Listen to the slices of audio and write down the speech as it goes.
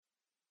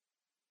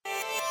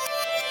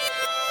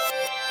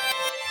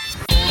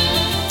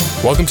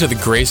Welcome to the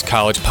Grace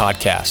College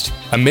Podcast,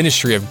 a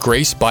ministry of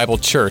Grace Bible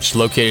Church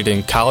located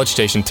in College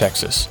Station,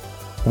 Texas.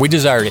 We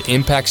desire to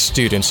impact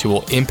students who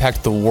will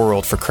impact the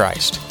world for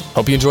Christ.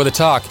 Hope you enjoy the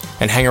talk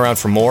and hang around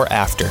for more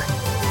after.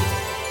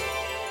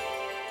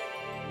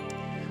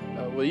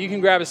 Well, you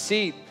can grab a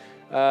seat.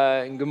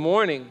 And good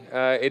morning.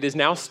 It is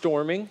now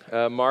storming.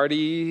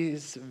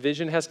 Marty's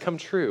vision has come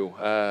true.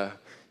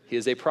 He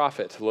is a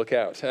prophet. Look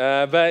out.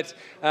 But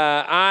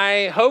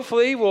I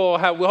hopefully we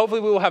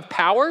will have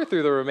power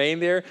through the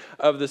remainder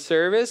of the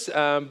service.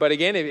 But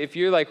again, if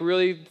you're like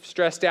really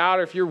stressed out,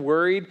 or if you're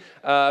worried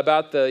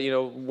about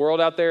the world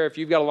out there, if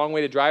you've got a long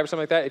way to drive or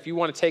something like that, if you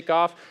want to take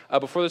off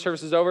before the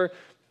service is over,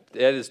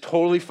 that is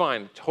totally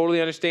fine. Totally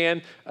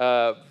understand.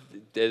 It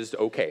is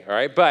okay. All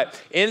right.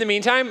 But in the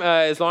meantime,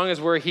 as long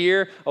as we're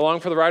here along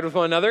for the ride with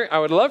one another, I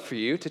would love for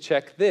you to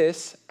check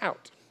this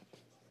out.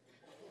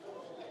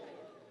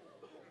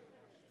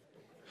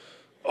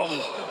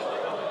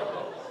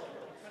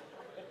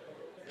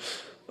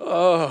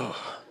 Oh,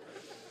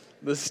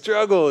 the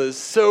struggle is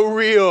so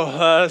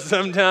real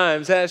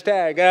sometimes,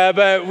 hashtag.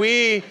 But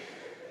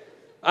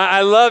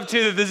I love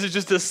too that this is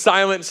just a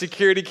silent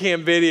security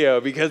cam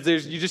video because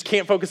you just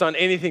can't focus on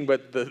anything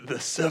but the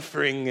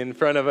suffering in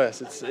front of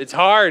us. It's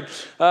hard.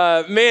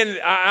 Man,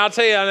 I'll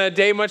tell you, on a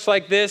day much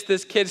like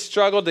this kid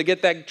struggled to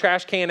get that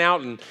trash can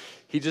out, and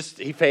he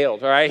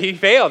failed, all right? He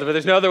failed, but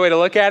there's no other way to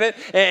look at it.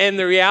 And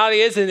the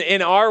reality is,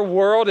 in our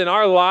world, in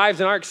our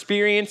lives, in our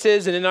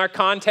experiences, and in our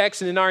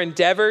context, and in our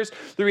endeavors,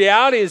 the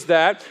reality is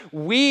that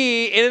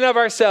we, in and of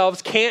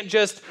ourselves, can't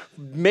just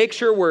make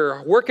sure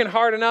we're working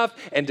hard enough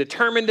and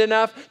determined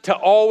enough to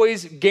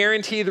always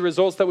guarantee the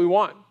results that we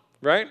want,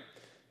 right?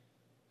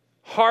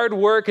 Hard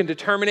work and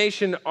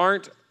determination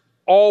aren't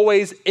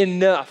always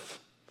enough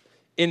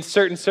in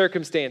certain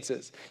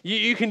circumstances.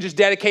 You can just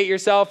dedicate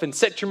yourself and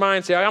set your mind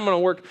and say, I'm going to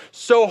work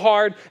so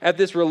hard at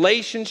this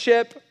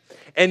relationship,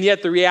 and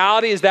yet the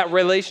reality is that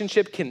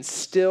relationship can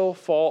still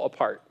fall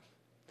apart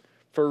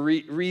for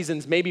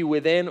reasons maybe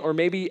within or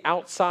maybe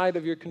outside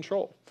of your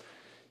control.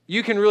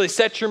 You can really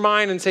set your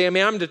mind and say,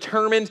 I'm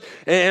determined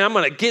and I'm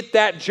going to get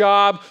that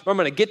job, or I'm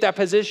going to get that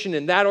position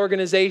in that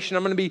organization.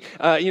 I'm going to be,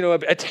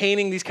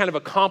 attaining these kind of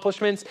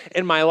accomplishments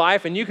in my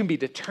life. And you can be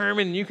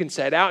determined, and you can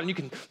set out, and you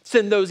can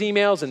send those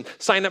emails and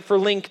sign up for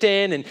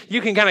LinkedIn. And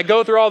you can kind of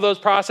go through all those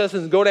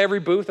processes and go to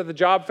every booth at the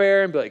job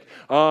fair and be like,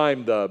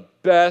 I'm the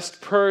best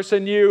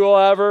person you will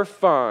ever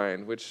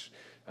find, which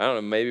I don't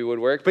know, maybe would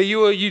work. But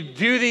you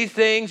do these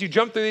things, you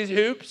jump through these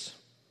hoops,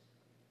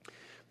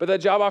 but that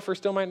job offer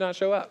still might not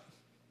show up.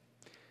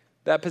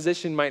 That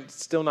position might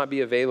still not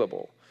be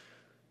available.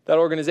 That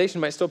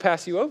organization might still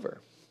pass you over.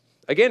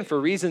 Again, for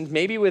reasons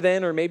maybe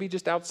within or maybe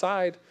just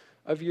outside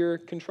of your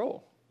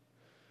control.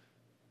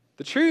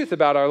 The truth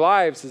about our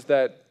lives is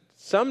that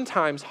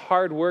sometimes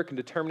hard work and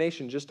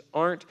determination just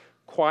aren't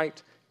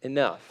quite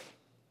enough.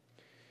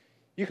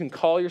 You can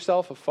call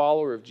yourself a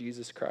follower of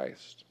Jesus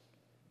Christ,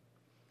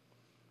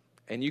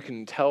 and you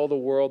can tell the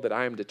world that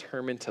I am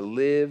determined to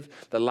live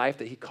the life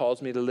that he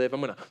calls me to live.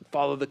 I'm going to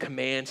follow the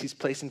commands he's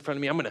placed in front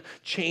of me. I'm going to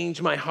change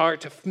my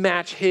heart to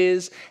match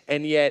his.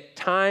 And yet,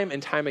 time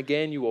and time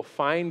again, you will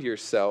find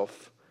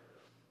yourself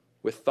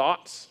with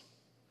thoughts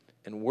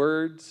and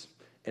words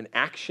and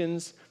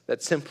actions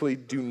that simply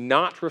do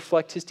not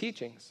reflect his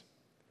teachings,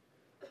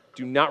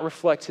 do not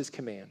reflect his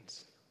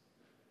commands.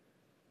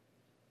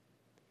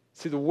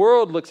 See, the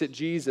world looks at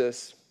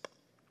Jesus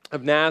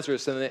of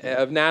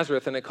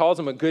Nazareth, and it calls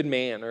him a good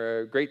man or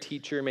a great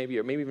teacher, maybe,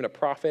 or maybe even a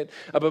prophet.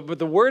 But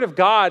the Word of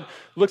God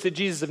looks at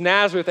Jesus of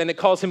Nazareth, and it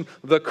calls him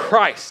the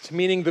Christ,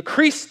 meaning the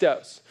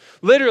Christos,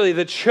 literally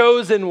the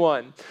chosen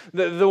one,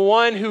 the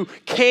one who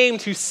came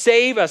to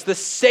save us, the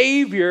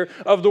Savior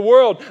of the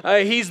world.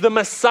 He's the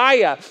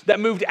Messiah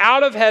that moved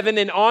out of heaven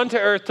and onto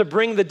earth to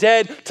bring the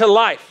dead to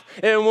life.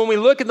 And when we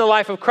look in the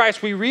life of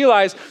Christ, we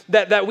realize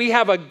that we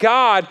have a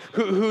God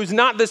who's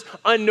not this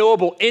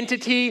unknowable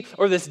entity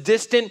or this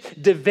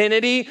distant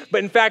divinity,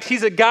 but in fact,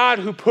 he's a God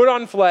who put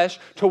on flesh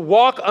to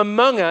walk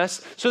among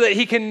us so that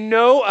he can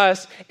know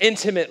us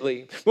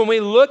intimately. When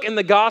we look in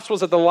the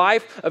Gospels at the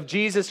life of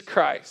Jesus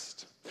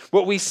Christ,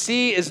 what we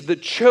see is the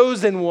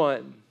chosen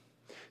one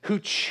who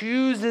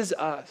chooses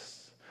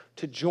us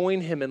to join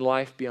him in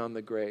life beyond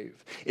the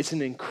grave. It's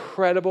an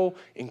incredible,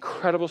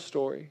 incredible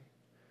story.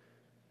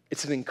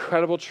 It's an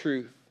incredible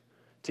truth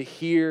to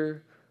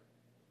hear,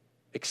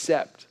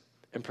 accept,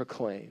 and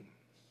proclaim.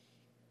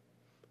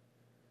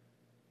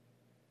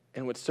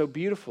 And what's so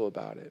beautiful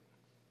about it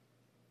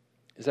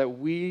is that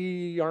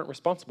we aren't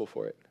responsible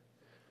for it,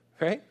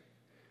 right?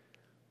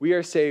 We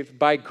are saved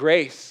by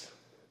grace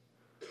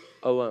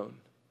alone,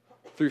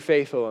 through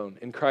faith alone,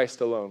 in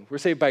Christ alone. We're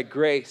saved by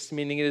grace,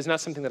 meaning it is not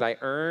something that I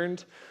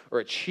earned or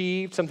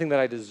achieved, something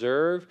that I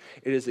deserve.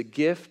 It is a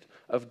gift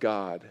of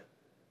God.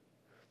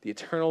 The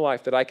eternal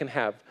life that I can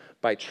have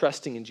by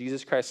trusting in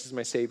Jesus Christ as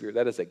my Savior,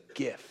 that is a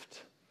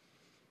gift,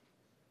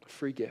 a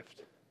free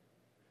gift.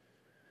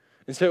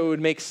 And so it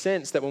would make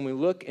sense that when we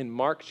look in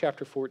Mark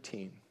chapter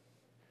 14,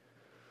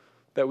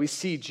 that we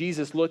see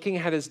Jesus looking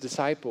at his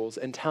disciples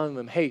and telling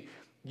them, hey,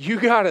 You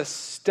got to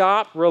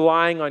stop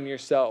relying on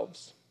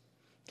yourselves.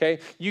 Okay?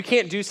 You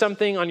can't do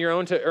something on your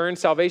own to earn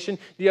salvation.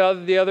 The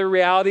other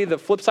reality, the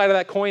flip side of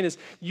that coin is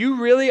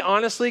you really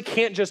honestly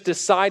can't just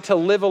decide to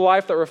live a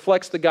life that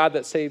reflects the God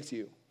that saves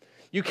you.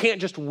 You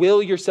can't just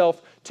will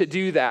yourself to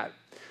do that.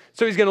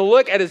 So he's going to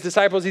look at his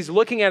disciples, he's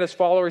looking at his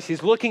followers,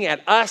 he's looking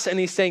at us, and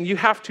he's saying you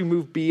have to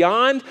move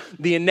beyond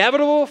the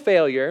inevitable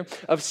failure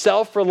of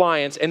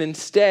self-reliance and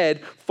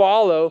instead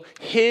follow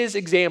his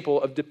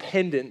example of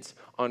dependence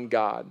on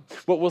God.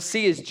 What we'll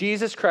see is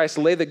Jesus Christ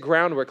lay the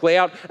groundwork, lay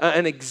out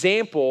an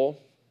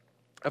example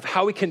of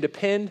how we can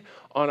depend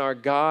on our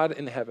God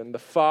in heaven, the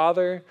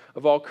Father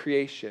of all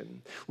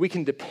creation. We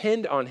can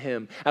depend on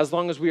him as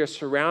long as we are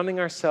surrounding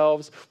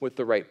ourselves with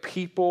the right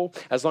people,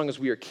 as long as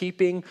we are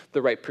keeping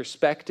the right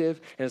perspective,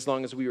 and as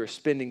long as we are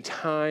spending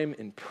time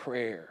in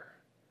prayer.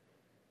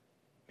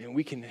 And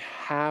we can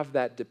have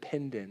that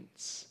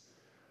dependence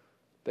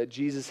that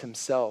Jesus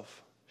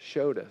himself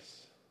showed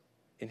us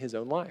in his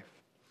own life.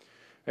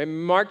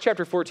 And Mark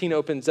chapter 14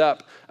 opens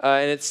up,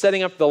 and it's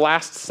setting up the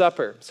Last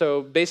Supper.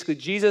 So basically,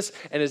 Jesus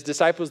and his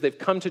disciples, they've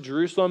come to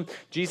Jerusalem.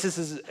 Jesus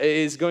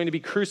is going to be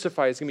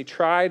crucified. He's going to be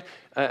tried,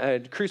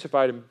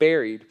 crucified, and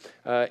buried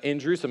in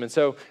Jerusalem. And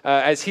so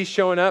as he's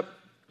showing up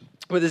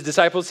with his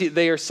disciples,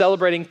 they are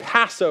celebrating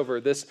Passover,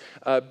 this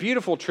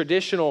beautiful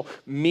traditional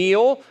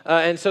meal.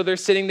 And so they're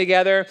sitting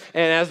together,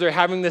 and as they're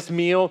having this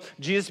meal,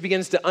 Jesus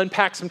begins to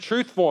unpack some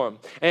truth for them.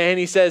 And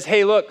he says,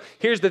 hey, look,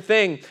 here's the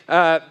thing.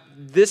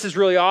 This is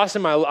really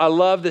awesome. I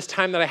love this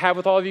time that I have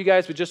with all of you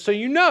guys. But just so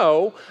you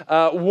know,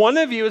 one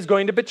of you is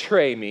going to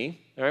betray me.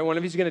 All right, one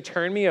of you is going to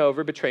turn me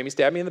over, betray me,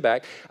 stab me in the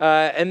back.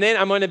 And then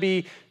I'm going to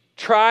be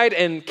tried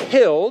and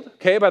killed,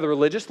 okay, by the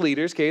religious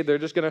leaders. Okay, they're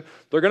going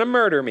to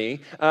murder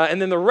me.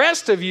 And then the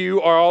rest of you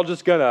are all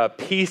just going to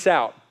peace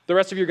out. The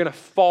rest of you are going to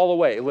fall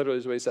away. Literally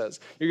is what he says.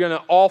 You're going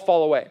to all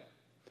fall away.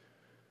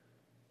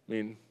 I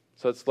mean,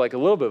 so it's like a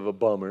little bit of a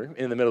bummer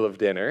in the middle of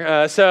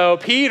dinner. So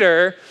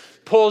Peter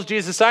pulls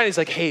Jesus aside, and he's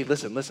like, hey,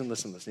 listen.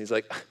 He's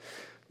like,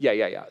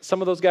 yeah.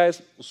 Some of those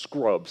guys,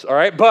 scrubs, all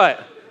right?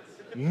 But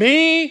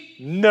me,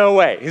 no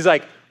way. He's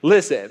like,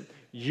 listen,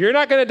 you're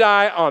not going to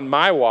die on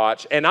my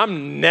watch, and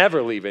I'm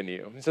never leaving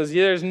you. He says,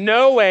 there's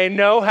no way,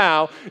 no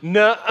how,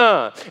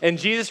 nuh-uh. And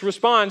Jesus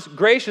responds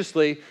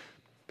graciously,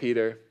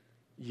 Peter,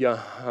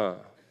 yeah-huh,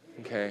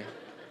 okay?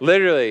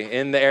 Literally,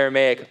 in the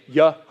Aramaic,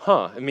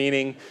 yeah-huh,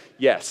 meaning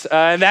yes.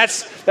 And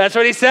that's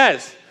what he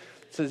says.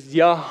 It says,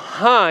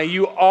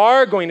 you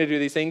are going to do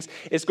these things.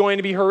 It's going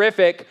to be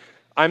horrific.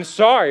 I'm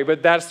sorry,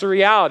 but that's the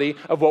reality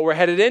of what we're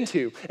headed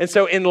into. And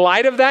so in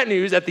light of that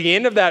news, at the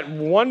end of that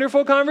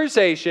wonderful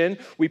conversation,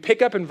 we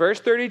pick up in verse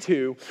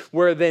 32,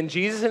 where then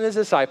Jesus and his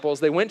disciples,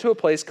 they went to a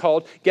place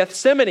called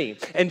Gethsemane.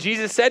 And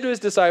Jesus said to his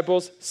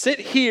disciples, sit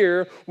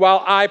here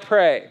while I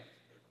pray.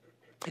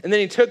 And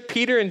then he took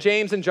Peter and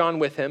James and John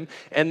with him,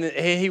 and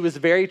he was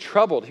very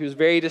troubled. He was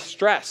very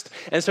distressed.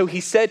 And so he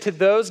said to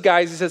those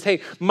guys, he says, hey,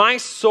 my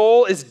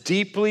soul is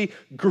deeply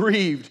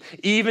grieved,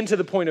 even to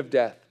the point of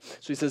death.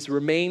 So he says,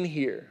 remain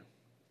here,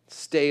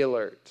 stay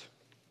alert.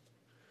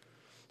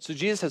 So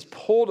Jesus has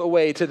pulled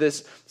away to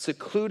this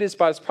secluded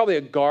spot. It's probably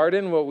a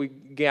garden, what we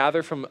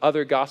gather from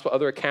other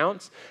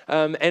accounts.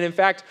 And in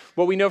fact,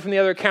 what we know from the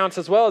other accounts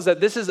as well is that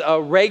this is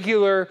a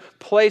regular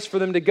place for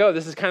them to go.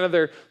 This is kind of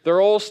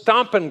their old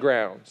stomping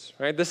grounds,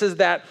 right? This is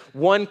that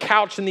one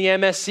couch in the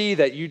MSC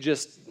that you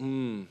just,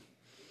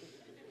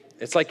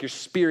 it's like your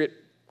spirit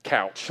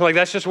couch. Like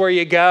that's just where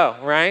you go,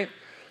 right?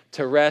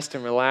 To rest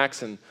and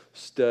relax and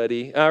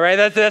study. All right,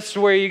 that's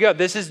where you go.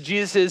 This is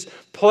Jesus'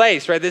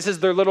 place, right? This is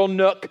their little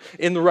nook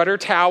in the Rudder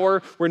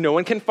Tower where no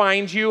one can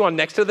find you on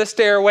next to the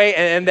stairway,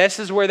 and this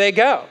is where they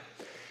go.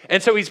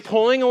 And so he's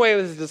pulling away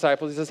with his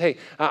disciples. He says, hey,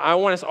 I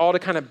want us all to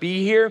kind of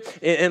be here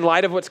in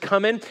light of what's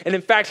coming. And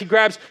in fact, he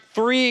grabs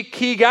 3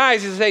 key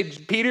guys. He says, hey,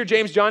 Peter,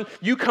 James, John,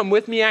 you come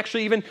with me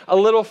actually even a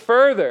little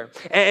further.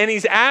 And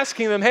he's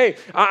asking them, hey,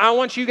 I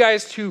want you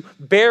guys to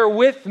bear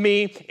with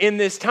me in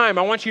this time.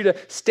 I want you to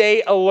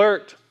stay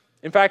alert.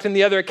 In fact, in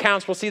the other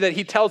accounts, we'll see that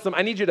he tells them,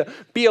 I need you to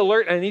be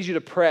alert and I need you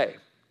to pray.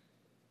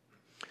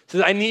 He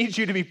says, I need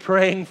you to be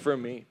praying for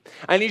me.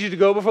 I need you to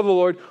go before the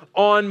Lord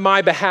on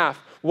my behalf.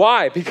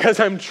 Why? Because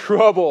I'm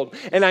troubled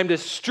and I'm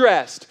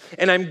distressed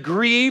and I'm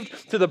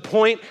grieved to the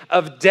point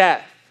of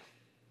death.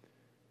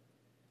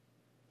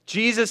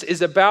 Jesus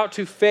is about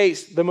to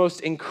face the most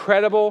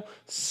incredible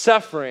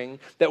suffering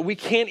that we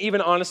can't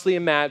even honestly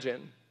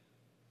imagine.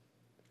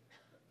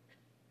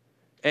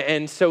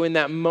 And so in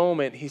that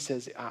moment, he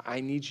says,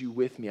 I need you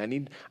with me. I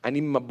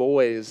need my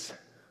boys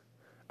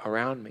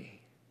around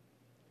me.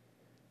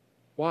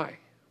 Why?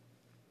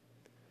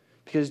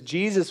 Because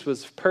Jesus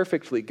was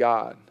perfectly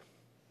God,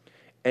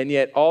 and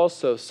yet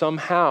also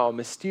somehow,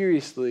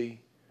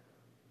 mysteriously,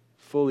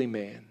 fully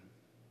man.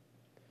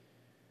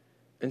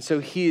 And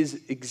so he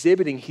is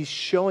exhibiting, he's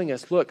showing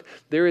us, look,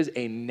 there is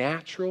a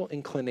natural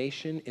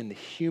inclination in the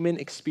human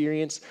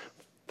experience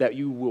that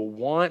you will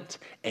want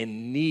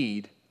and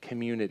need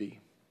community,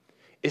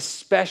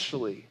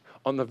 especially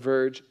on the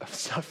verge of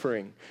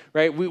suffering,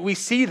 right? We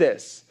see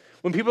this.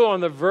 When people are on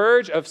the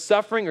verge of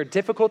suffering or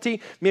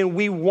difficulty, man,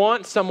 we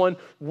want someone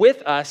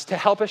with us to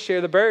help us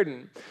share the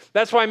burden.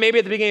 That's why maybe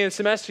at the beginning of the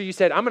semester you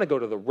said, I'm going to go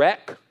to the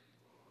rec,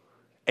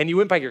 and you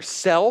went by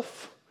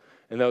yourself,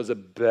 and that was a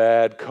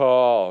bad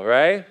call,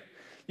 right?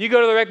 You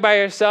go to the rec by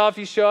yourself,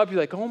 you show up, you're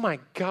like, oh my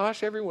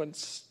gosh,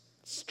 everyone's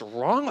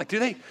strong. Like,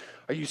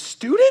 are you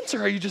students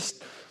or are you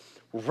just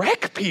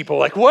rec people?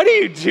 Like, what are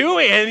you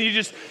doing? And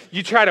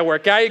you try to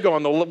work out, you go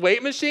on the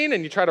weight machine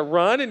and you try to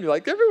run and you're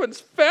like, everyone's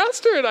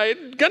faster and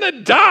I'm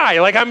gonna die.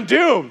 Like, I'm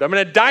doomed. I'm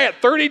gonna die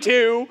at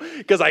 32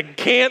 because I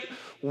can't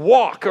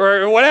walk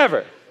or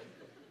whatever.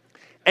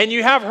 And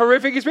you have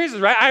horrific experiences,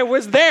 right? I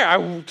was there.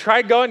 I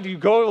tried going, you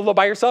go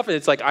by yourself and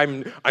it's like,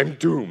 I'm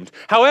doomed.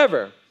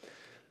 However,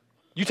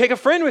 you take a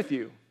friend with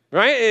you,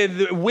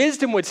 right?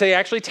 Wisdom would say,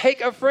 actually,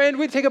 take a friend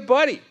take a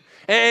buddy.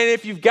 And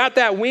if you've got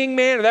that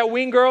wingman or that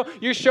wing girl,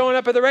 you're showing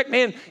up at the rec,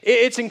 man,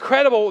 it's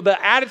incredible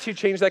the attitude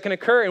change that can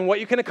occur and what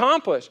you can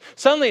accomplish.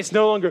 Suddenly it's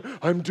no longer,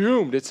 I'm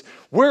doomed. It's,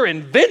 we're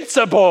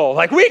invincible.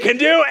 Like, we can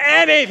do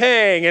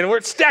anything. And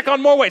we're stack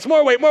on more weights.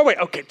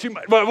 Okay, too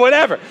much,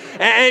 whatever.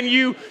 And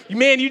you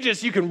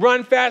can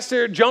run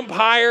faster, jump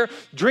higher,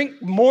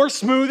 drink more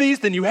smoothies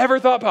than you ever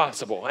thought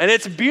possible. And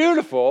it's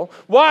beautiful.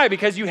 Why?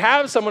 Because you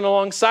have someone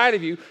alongside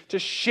of you to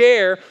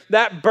share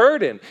that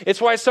burden.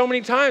 It's why so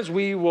many times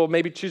we will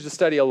maybe choose to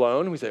study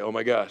alone. We say, oh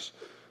my gosh,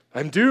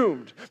 I'm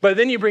doomed. But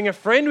then you bring a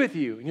friend with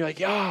you and you're like,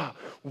 yeah,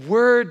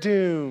 we're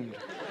doomed.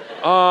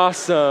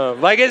 Awesome.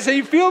 Like I say,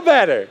 you feel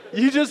better.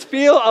 You just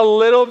feel a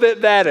little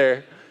bit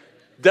better.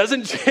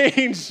 Doesn't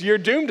change your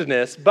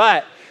doomedness,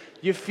 but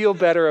you feel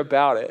better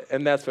about it.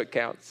 And that's what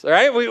counts. All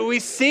right. We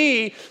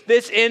see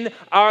this in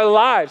our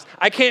lives.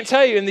 I can't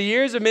tell you in the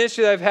years of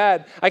ministry that I've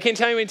had, I can't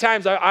tell you how many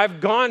times I've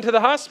gone to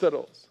the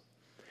hospitals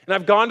and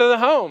I've gone to the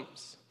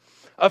homes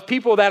of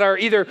people that are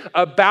either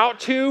about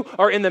to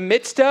or in the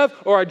midst of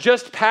or are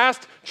just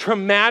past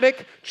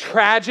traumatic,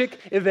 tragic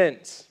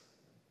events.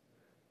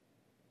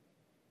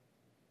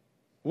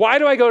 Why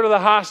do I go to the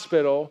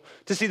hospital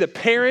to see the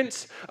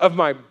parents of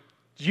my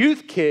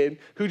youth kid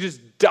who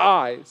just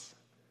dies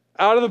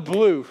out of the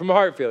blue from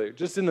heart failure,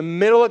 just in the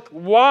middle of,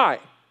 why?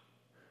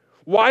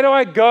 Why do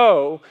I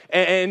go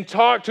and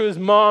talk to his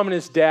mom and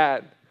his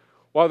dad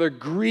while they're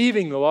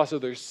grieving the loss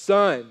of their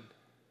son?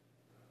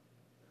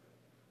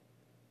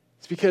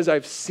 It's because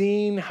I've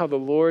seen how the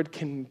Lord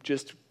can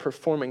just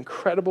perform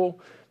incredible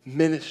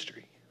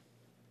ministry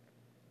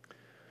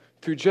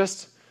through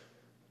just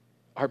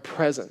our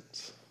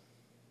presence,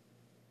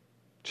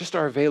 just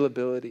our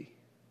availability.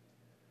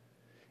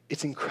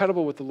 It's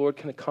incredible what the Lord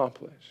can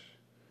accomplish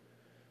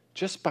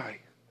just by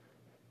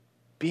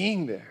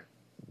being there,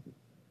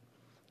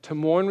 to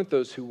mourn with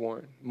those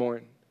who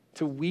mourn,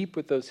 to weep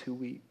with those who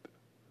weep,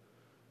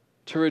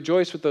 to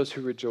rejoice with those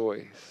who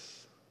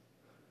rejoice.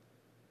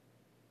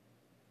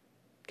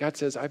 God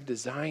says, I've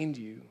designed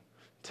you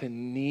to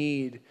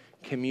need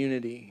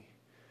community.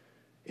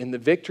 In the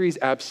victories,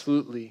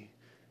 absolutely,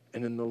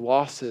 and in the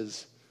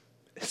losses,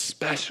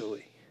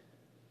 especially.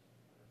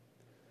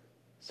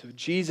 So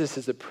Jesus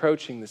is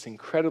approaching this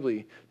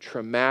incredibly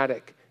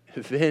traumatic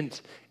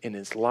event in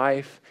his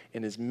life,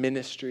 in his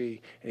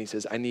ministry, and he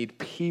says, I need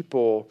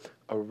people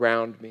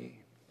around me.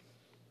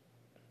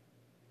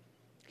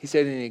 He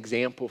set an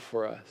example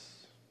for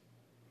us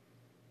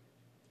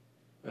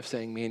of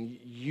saying, man,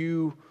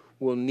 you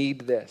will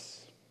need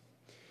this.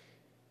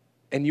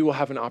 And you will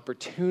have an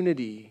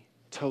opportunity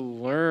to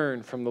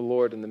learn from the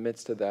Lord in the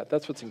midst of that.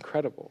 That's what's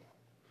incredible.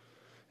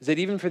 Is that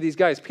even for these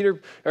guys,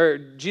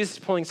 Jesus is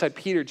pulling aside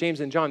Peter, James,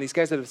 and John, these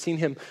guys that have seen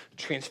him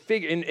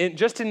transfigure. And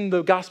just in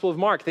the Gospel of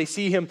Mark, they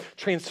see him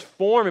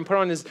transform and put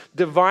on his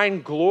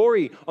divine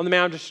glory on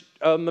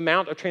the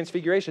Mount of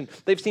Transfiguration.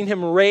 They've seen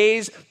him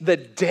raise the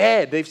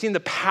dead. They've seen the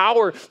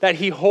power that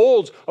he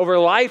holds over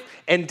life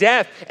and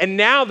death. And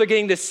now they're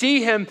getting to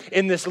see him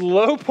in this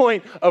low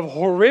point of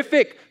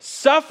horrific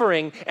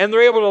suffering, and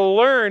they're able to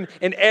learn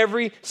in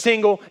every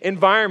single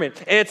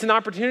environment. And it's an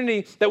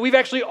opportunity that we've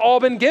actually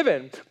all been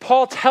given.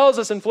 Paul tells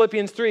us in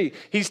Philippians 3,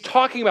 he's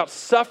talking about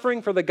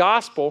suffering for the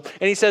gospel,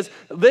 and he says,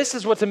 this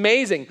is what's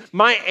amazing.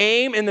 My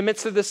aim in the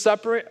midst of this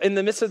suffering, in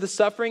the midst of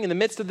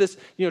this,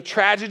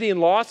 tragedy and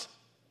loss,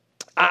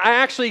 I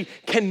actually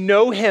can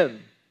know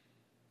him.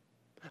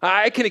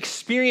 I can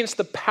experience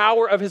the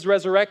power of his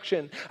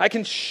resurrection. I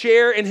can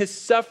share in his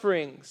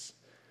sufferings.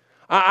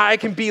 I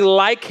can be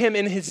like him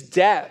in his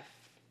death.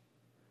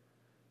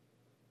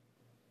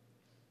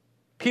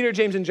 Peter,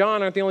 James, and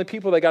John aren't the only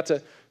people that got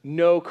to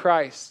know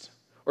Christ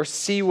or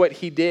see what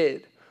he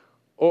did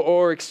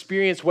or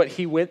experience what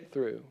he went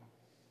through.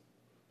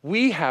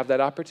 We have that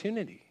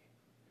opportunity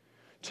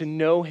to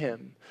know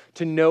him,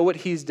 to know what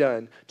he's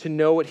done, to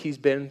know what he's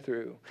been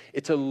through.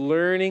 It's a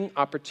learning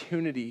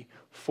opportunity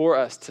for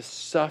us to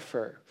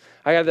suffer.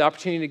 I had the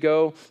opportunity to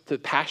go to the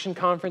Passion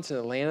Conference in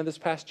Atlanta this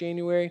past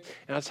January,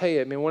 and I'll tell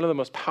you, one of the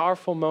most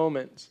powerful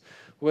moments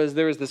was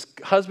there was this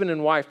husband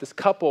and wife, this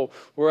couple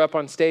were up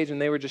on stage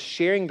and they were just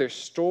sharing their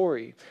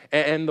story.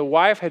 And the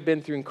wife had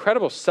been through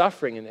incredible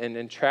suffering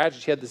and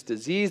tragedy. She had this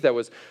disease that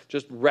was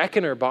just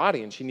wrecking her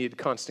body and she needed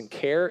constant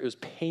care. It was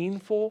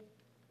painful.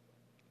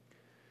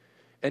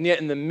 And yet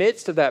in the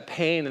midst of that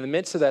pain, in the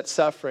midst of that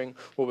suffering,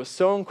 what was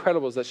so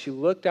incredible is that she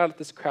looked out at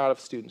this crowd of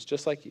students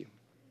just like you.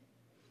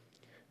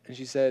 And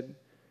she said,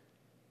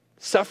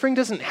 suffering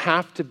doesn't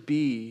have to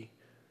be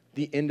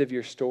the end of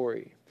your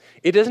story.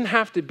 It doesn't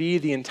have to be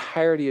the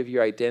entirety of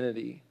your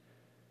identity.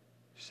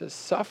 She says,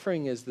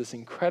 suffering is this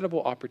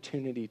incredible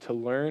opportunity to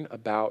learn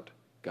about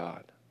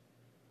God.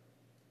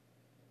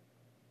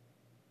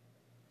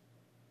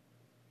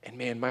 And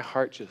man, my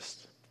heart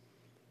just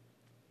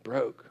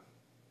broke.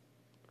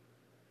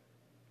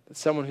 That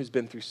someone who's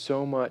been through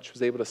so much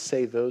was able to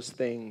say those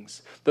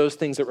things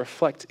that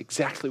reflect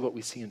exactly what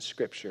we see in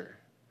Scripture.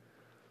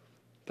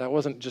 That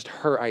wasn't just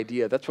her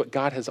idea. That's what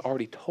God has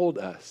already told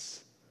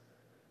us.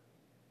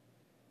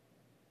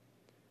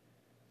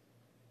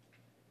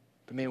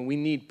 But man, we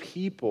need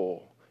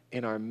people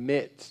in our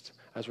midst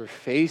as we're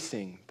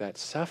facing that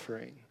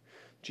suffering.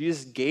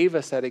 Jesus gave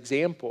us that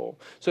example.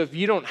 So if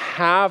you don't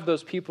have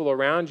those people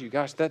around you,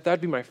 gosh,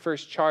 that'd be my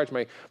first charge,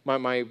 my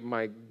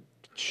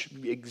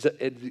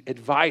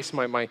advice,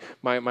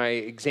 my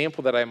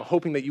example that I'm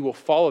hoping that you will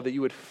follow, that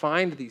you would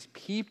find these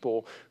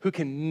people who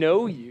can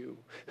know you,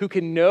 who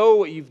can know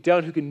what you've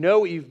done, who can know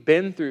what you've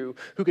been through,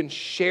 who can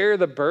share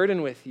the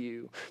burden with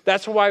you.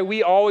 That's why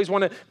we always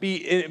want to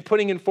be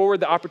putting in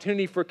forward the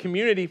opportunity for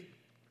community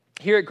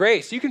here at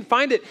Grace. You can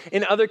find it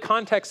in other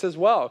contexts as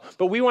well,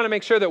 but we want to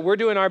make sure that we're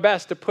doing our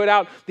best to put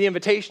out the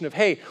invitation of,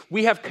 hey,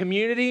 we have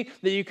community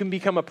that you can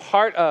become a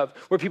part of,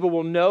 where people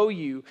will know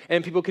you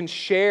and people can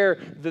share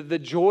the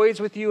joys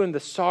with you and the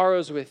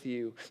sorrows with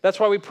you. That's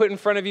why we put in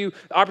front of you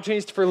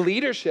opportunities for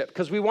leadership,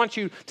 because we want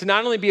you to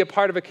not only be a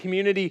part of a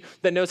community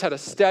that knows how to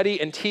study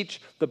and teach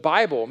the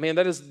Bible. Man,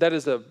 that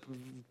is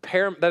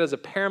a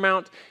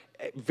paramount,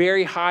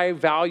 very high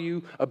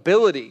value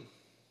ability.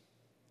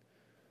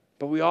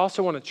 But we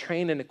also want to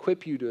train and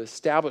equip you to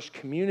establish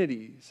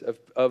communities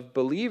of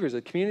believers,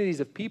 communities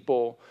of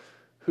people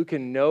who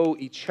can know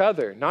each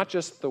other, not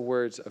just the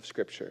words of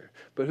Scripture,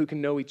 but who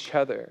can know each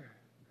other,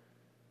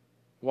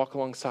 walk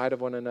alongside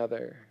of one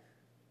another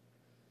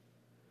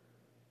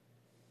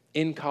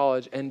in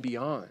college and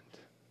beyond.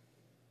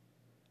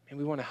 And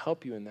we want to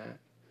help you in that.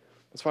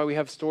 That's why we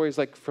have stories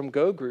like from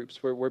Go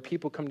groups where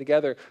people come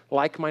together,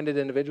 like-minded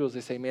individuals.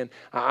 They say, man,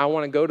 I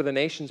want to go to the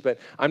nations, but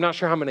I'm not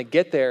sure how I'm going to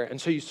get there.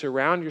 And so you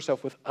surround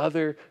yourself with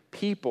other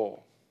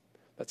people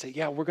that say,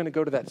 yeah, we're going to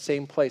go to that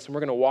same place and we're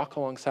going to walk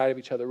alongside of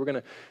each other. We're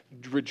going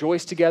to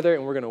rejoice together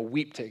and we're going to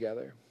weep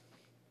together.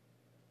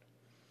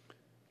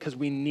 Because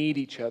we need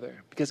each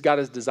other. Because God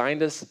has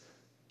designed us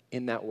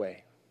in that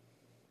way.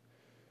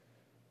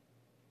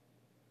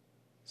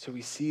 So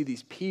we see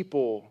these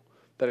people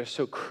that are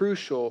so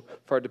crucial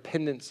for our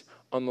dependence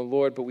on the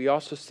Lord, but we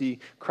also see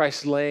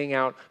Christ laying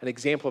out an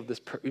example of this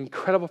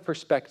incredible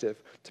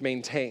perspective to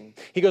maintain.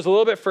 He goes a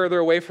little bit further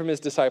away from his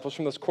disciples,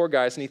 from those core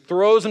guys, and he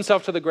throws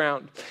himself to the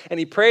ground. And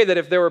he prayed that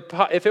if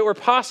it were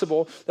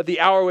possible, that the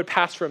hour would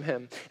pass from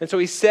him. And so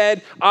he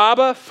said,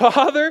 Abba,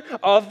 Father,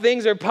 all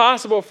things are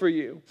possible for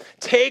you.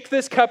 Take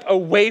this cup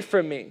away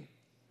from me,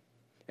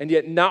 and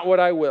yet not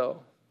what I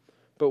will,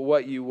 but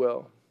what you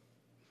will.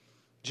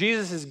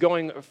 Jesus is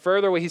going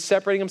further away. He's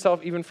separating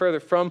himself even further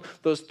from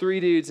those three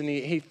dudes, and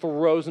he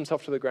throws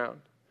himself to the ground.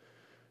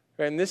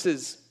 And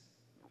this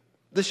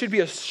should be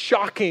a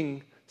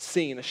shocking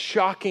scene, a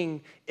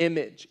shocking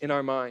image in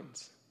our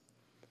minds.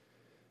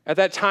 At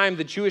that time,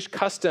 the Jewish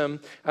custom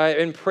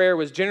in prayer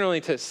was generally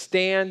to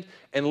stand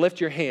and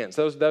lift your hands.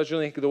 That was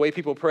really the way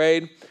people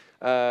prayed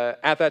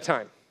at that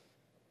time.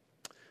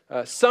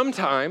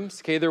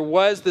 Sometimes, there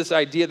was this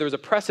idea, there was a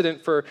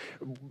precedent for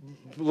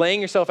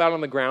laying yourself out on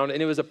the ground,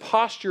 and it was a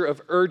posture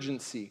of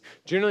urgency.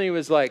 Generally, it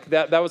was like,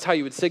 that was how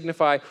you would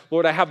signify,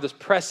 Lord, I have this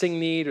pressing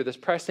need or this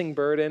pressing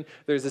burden.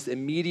 There's this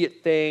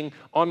immediate thing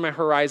on my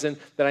horizon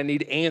that I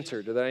need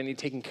answered or that I need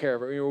taken care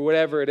of or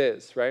whatever it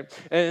is, right?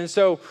 And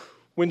so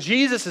when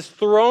Jesus is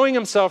throwing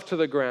himself to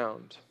the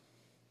ground,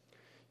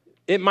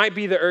 it might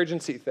be the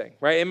urgency thing,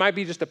 right? It might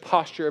be just a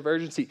posture of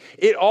urgency.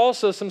 It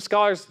also, some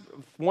scholars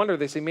wonder,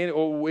 they say, man,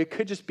 it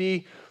could just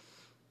be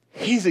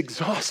he's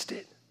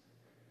exhausted.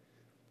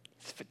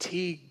 He's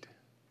fatigued.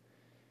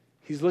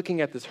 He's looking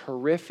at this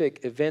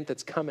horrific event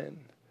that's coming,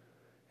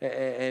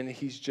 and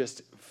he's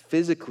just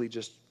physically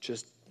just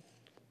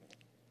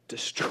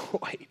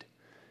destroyed.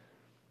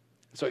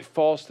 So he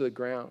falls to the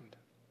ground.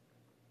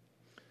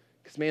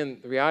 Because, man,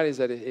 the reality is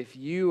that if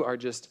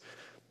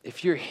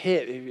you're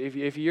hit,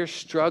 if you're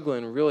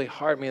struggling really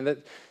hard, man,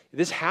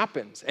 this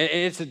happens. And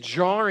it's a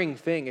jarring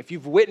thing. If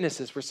you've witnessed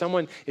this, where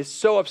someone is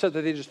so upset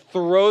that they just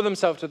throw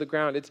themselves to the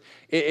ground,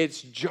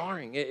 it's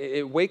jarring.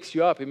 It wakes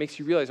you up. It makes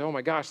you realize, oh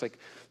my gosh, like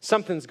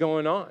something's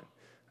going on.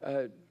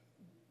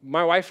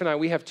 my wife and I,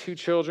 we have 2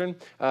 children,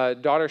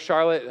 daughter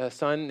Charlotte, a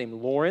son named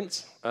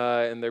Lawrence,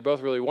 and they're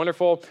both really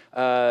wonderful.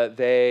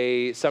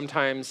 They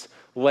sometimes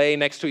lay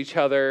next to each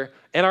other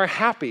and are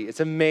happy. It's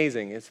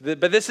amazing.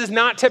 But this is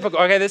not typical.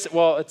 Okay,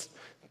 it's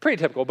pretty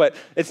typical, but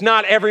it's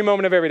not every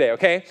moment of every day,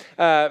 okay?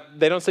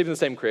 They don't sleep in the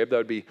same crib. That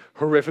would be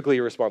horrifically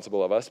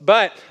irresponsible of us.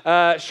 But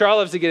Charlotte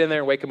loves to get in there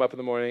and wake them up in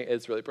the morning.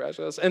 It's really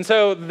precious. And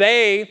so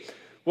they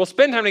will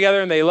spend time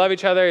together, and they love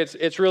each other.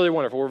 It's really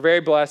wonderful. We're very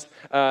blessed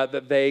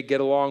that they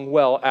get along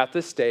well at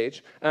this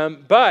stage.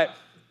 But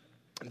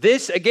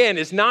this, again,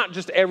 is not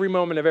just every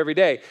moment of every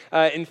day.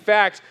 In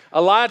fact, a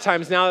lot of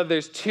times now that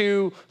there's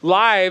 2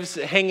 lives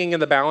hanging in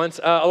the balance,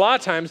 a lot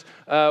of times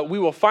we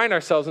will find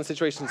ourselves in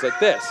situations like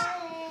this.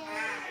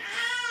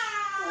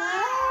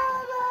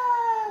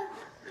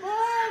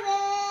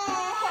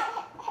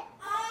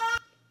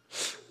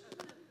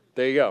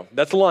 There you go.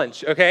 That's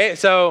lunch, okay?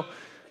 So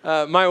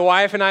my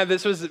wife and I,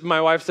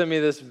 my wife sent me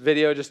this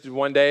video just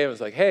one day and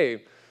was like,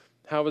 hey,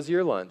 how was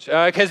your lunch?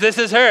 Because this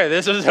is her.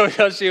 This was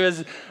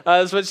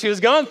what she was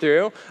going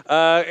through,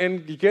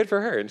 and good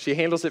for her. And she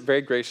handles it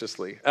very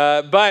graciously.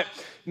 But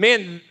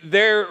man,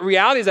 their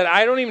reality is that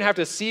I don't even have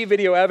to see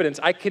video evidence.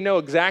 I can know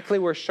exactly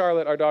where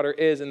Charlotte, our daughter,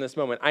 is in this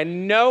moment. I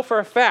know for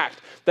a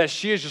fact that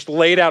she is just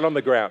laid out on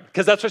the ground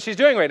because that's what she's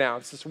doing right now.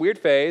 It's this weird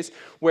phase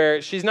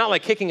where she's not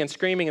like kicking and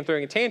screaming and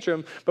throwing a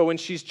tantrum, but when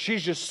she's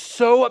just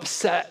so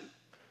upset,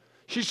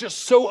 she's just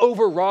so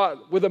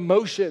overwrought with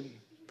emotion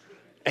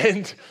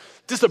and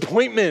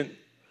disappointment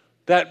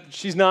that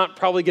she's not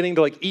probably getting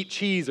to like eat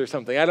cheese or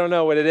something. I don't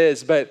know what it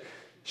is, but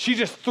she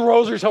just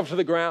throws herself to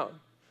the ground.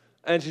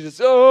 And she just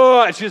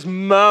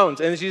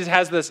moans. And she just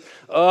has this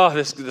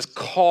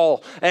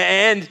call.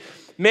 And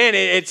man,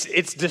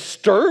 it's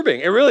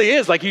disturbing. It really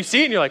is. Like you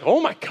see it and you're like, oh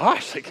my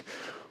gosh, like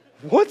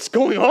what's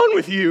going on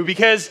with you?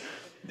 Because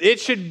it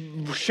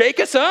should shake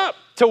us up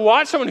to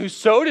watch someone who's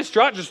so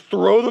distraught just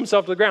throw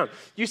themselves to the ground.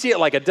 You see it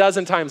like a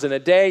dozen times in a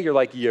day. You're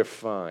like, you're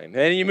fine. And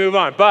then you move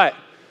on. But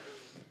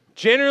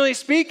generally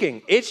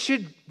speaking, it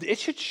should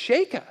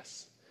shake us.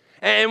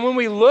 And when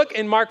we look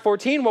in Mark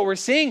 14, what we're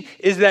seeing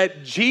is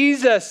that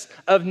Jesus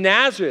of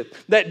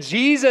Nazareth, that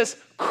Jesus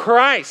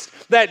Christ,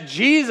 that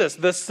Jesus,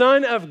 the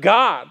Son of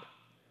God,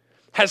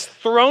 has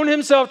thrown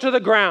himself to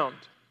the ground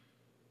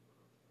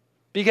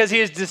because he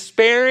is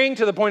despairing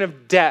to the point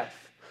of death,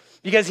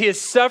 because he is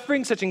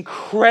suffering such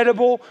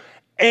incredible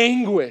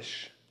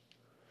anguish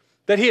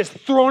that he has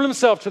thrown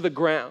himself to the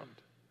ground,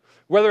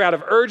 whether out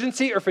of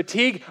urgency or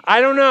fatigue,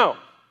 I don't know.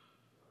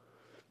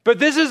 But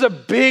this is a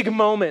big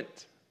moment.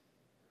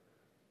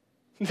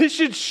 This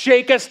should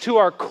shake us to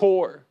our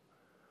core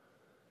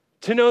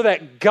to know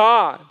that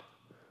God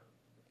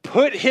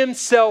put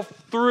himself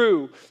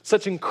through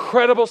such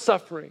incredible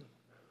suffering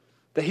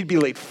that he'd be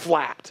laid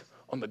flat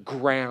on the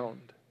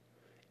ground,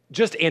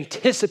 just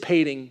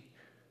anticipating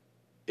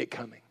it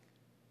coming.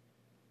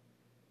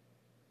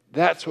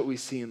 That's what we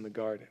see in the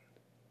garden.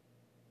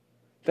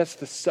 That's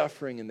the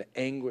suffering and the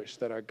anguish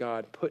that our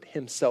God put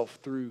himself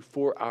through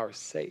for our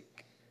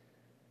sake.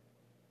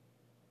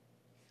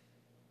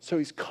 So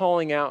he's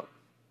calling out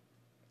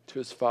to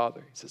his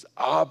Father. He says,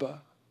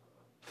 Abba,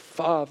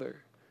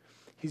 Father.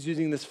 He's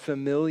using this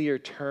familiar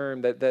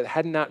term that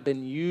had not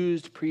been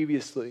used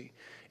previously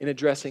in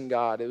addressing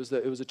God. It was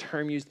a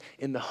term used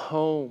in the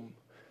home.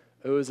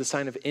 It was a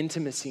sign of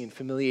intimacy and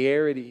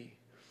familiarity.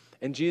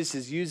 And Jesus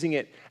is using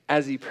it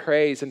as he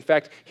prays. In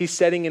fact, he's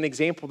setting an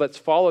example that's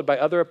followed by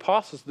other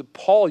apostles.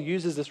 Paul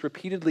uses this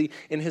repeatedly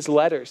in his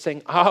letter,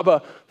 saying,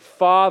 Abba,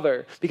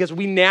 Father, because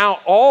we now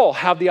all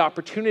have the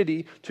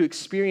opportunity to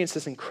experience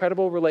this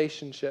incredible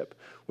relationship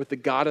with the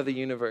God of the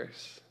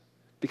universe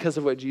because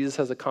of what Jesus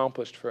has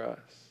accomplished for us.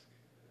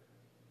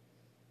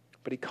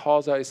 But he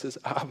calls out, he says,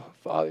 Abba,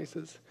 Father, he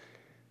says,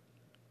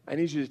 I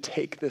need you to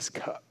take this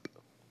cup.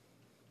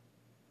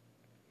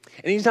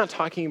 And he's not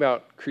talking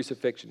about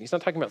crucifixion. He's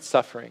not talking about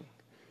suffering.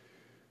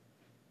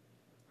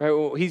 Right?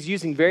 Well, he's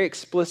using very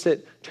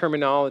explicit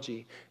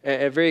terminology,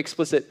 a very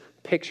explicit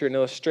picture and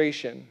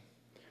illustration,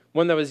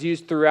 one that was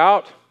used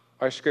throughout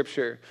our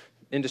scripture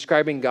in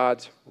describing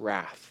God's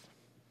wrath.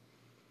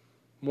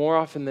 More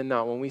often than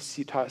not, when we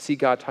see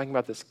God talking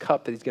about this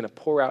cup that he's going to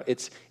pour out,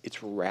 it's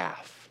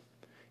wrath.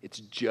 It's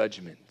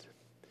judgment.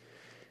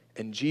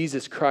 And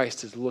Jesus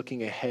Christ is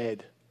looking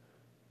ahead,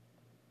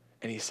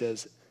 and he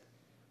says,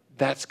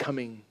 that's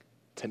coming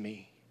to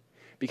me.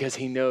 Because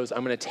he knows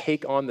I'm going to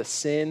take on the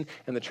sin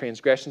and the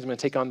transgressions. I'm going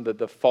to take on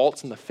the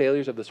faults and the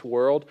failures of this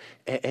world.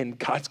 And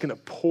God's going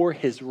to pour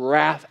his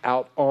wrath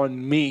out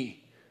on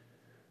me.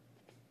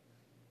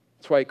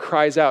 That's why he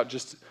cries out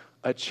just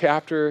a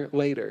chapter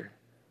later,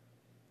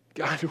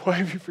 God, why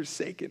have you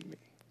forsaken me?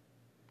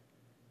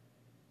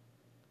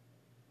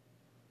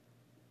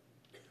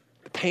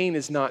 The pain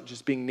is not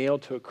just being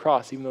nailed to a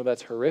cross, even though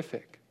that's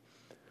horrific.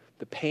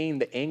 The pain,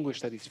 the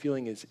anguish that he's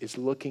feeling is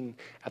looking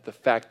at the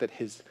fact that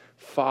his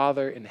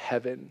Father in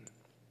heaven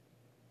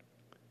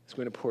is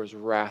going to pour his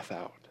wrath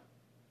out.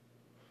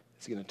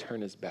 He's going to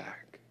turn his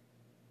back.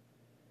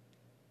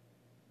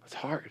 It's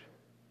hard.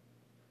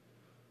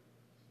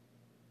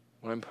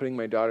 when I'm putting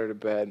my daughter to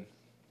bed,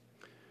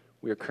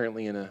 we are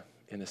currently in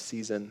a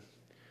season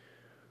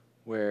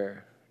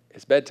where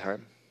it's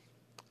bedtime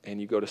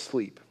and you go to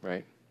sleep,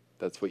 right?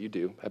 That's what you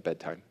do at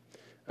bedtime.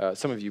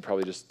 Some of you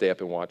probably just stay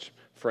up and watch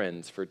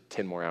Friends for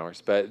 10 more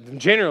hours. But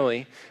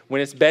generally,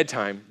 when it's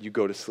bedtime, you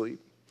go to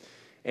sleep.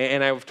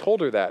 And I've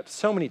told her that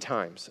so many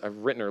times. I've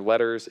written her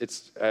letters.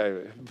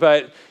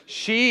 But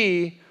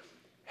she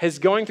is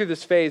going through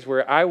this phase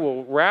where I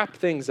will wrap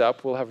things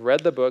up. We'll have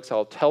read the books.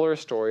 I'll tell her a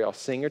story. I'll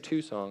sing her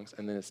 2 songs.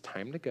 And then it's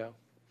time to go.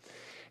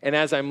 And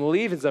as I'm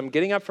leaving, as I'm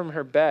getting up from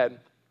her bed,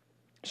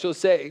 she'll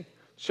just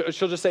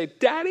say,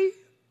 Daddy,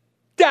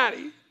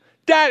 Daddy,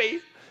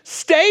 Daddy,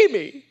 stay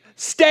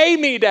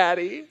me,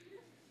 Daddy.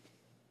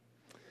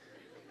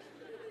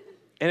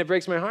 And it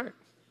breaks my heart.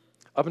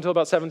 Up until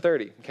about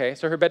 7:30, okay?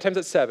 So her bedtime's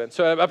at 7.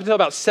 So up until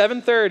about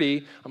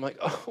 7:30, I'm like,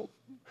 oh,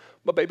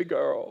 my baby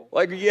girl.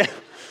 Like, yeah,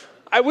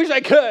 I wish I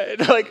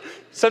could. Like,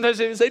 sometimes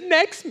they even say,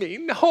 next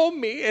me, hold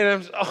me.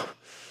 And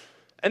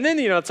And then,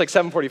 it's like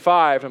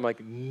 7:45. I'm like,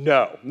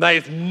 no,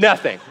 it's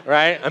nothing,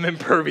 right? I'm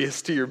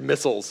impervious to your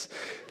missiles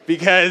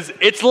because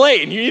it's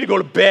late and you need to go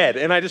to bed.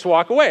 And I just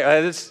walk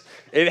away.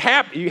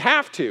 You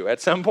have to at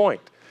some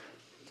point.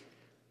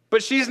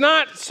 But she's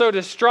not so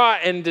distraught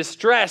and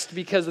distressed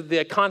because of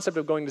the concept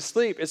of going to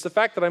sleep. It's the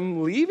fact that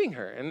I'm leaving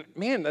her. And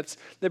man,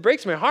 that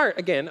breaks my heart,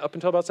 again, up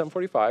until about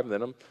 7:45, and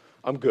then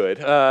I'm good.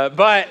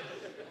 But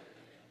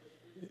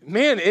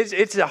man,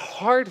 it's a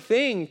hard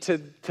thing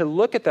to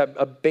look at that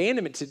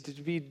abandonment, to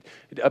be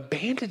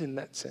abandoned in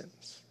that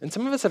sense. And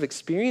some of us have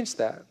experienced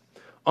that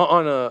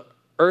on a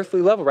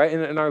earthly level, right?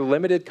 In our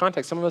limited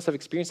context. Some of us have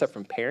experienced that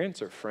from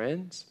parents or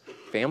friends,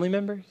 family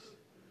members.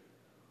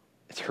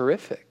 It's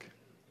horrific.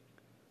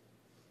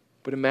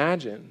 But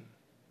imagine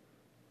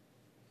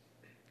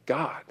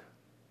God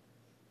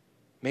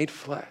made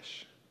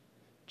flesh,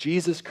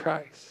 Jesus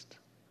Christ,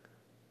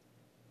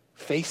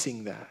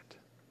 facing that.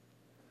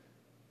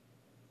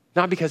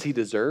 Not because he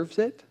deserves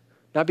it,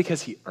 not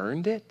because he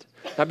earned it,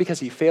 not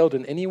because he failed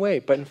in any way,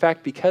 but in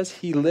fact, because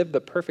he lived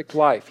the perfect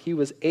life, he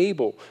was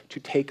able to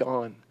take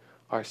on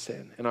our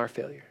sin and our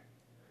failure.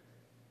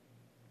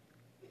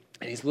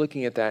 And he's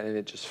looking at that and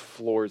it just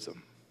floors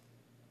him.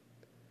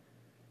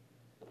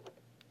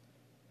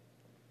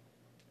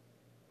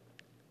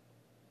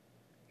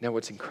 Now,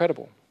 what's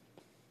incredible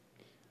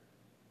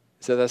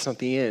is that that's not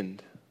the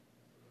end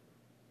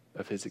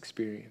of his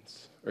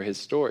experience or his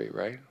story,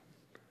 right?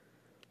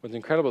 What's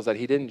incredible is that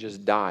he didn't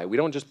just die. We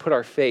don't just put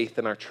our faith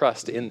and our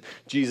trust in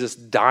Jesus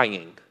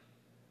dying.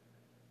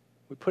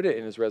 We put it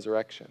in his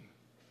resurrection.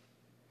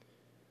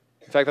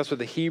 In fact, that's what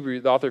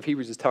the author of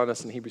Hebrews is telling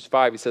us in Hebrews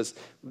 5. He says,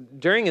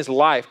 during his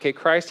life,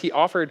 Christ, he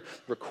offered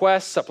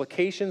requests,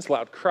 supplications,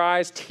 loud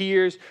cries,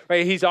 tears,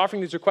 right? He's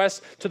offering these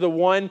requests to the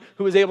one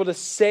who was able to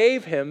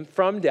save him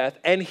from death,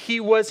 and he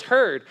was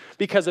heard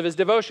because of his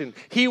devotion.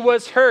 He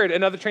was heard.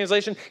 Another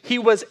translation, he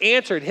was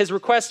answered. His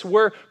requests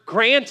were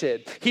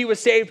granted. He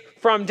was saved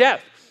from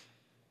death.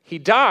 He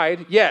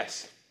died,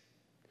 yes.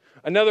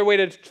 Another way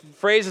to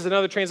phrase this,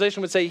 another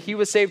translation would say he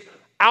was saved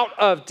out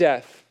of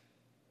death.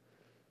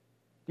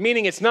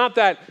 Meaning it's not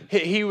that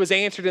he was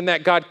answered and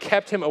that God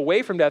kept him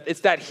away from death.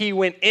 It's that he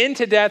went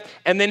into death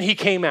and then he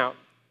came out.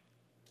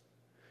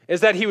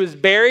 It's that he was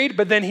buried,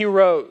 but then he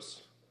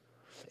rose.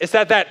 It's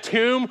that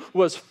tomb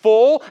was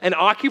full and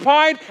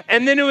occupied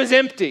and then it was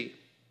empty.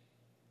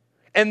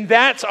 And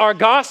that's our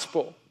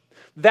gospel.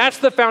 That's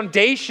the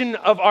foundation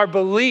of our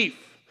belief.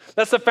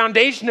 That's the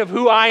foundation of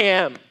who I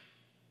am,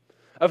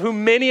 of who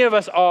many of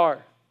us are.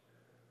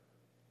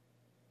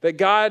 That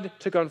God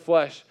took on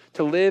flesh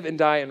to live and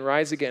die and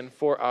rise again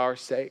for our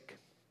sake.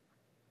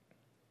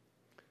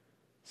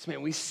 So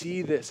man, we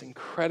see this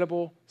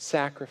incredible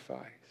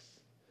sacrifice.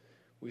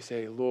 We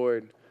say,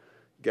 Lord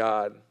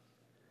God,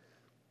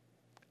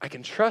 I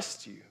can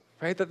trust you,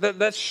 right?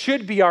 That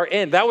should be our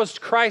end. That was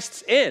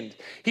Christ's end.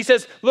 He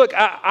says, look,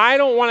 I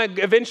don't want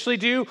to eventually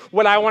do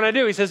what I want to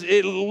do. He says,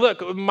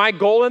 look, my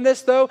goal in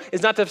this, though,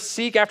 is not to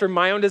seek after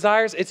my own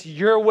desires. It's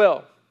your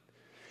will.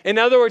 In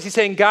other words, he's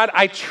saying, God,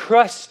 I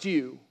trust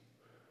you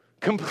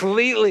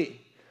completely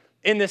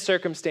in this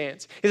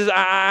circumstance. He says,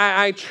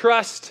 I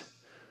trust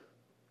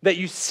that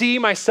you see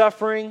my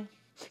suffering,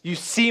 you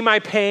see my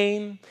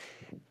pain,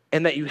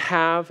 and that you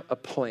have a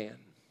plan.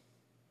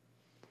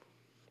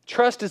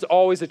 Trust is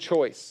always a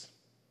choice.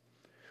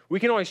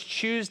 We can always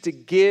choose to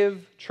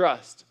give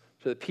trust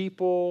to the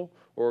people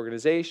or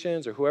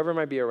organizations or whoever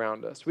might be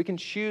around us. We can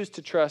choose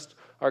to trust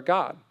our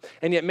God.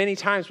 And yet many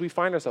times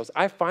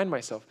I find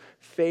myself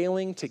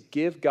failing to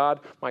give God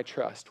my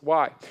trust.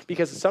 Why?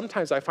 Because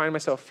sometimes I find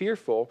myself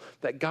fearful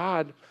that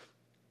God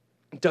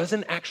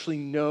doesn't actually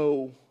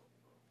know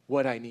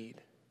what I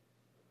need.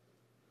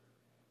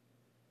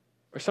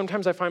 Or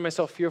sometimes I find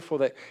myself fearful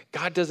that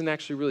God doesn't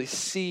actually really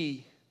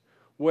see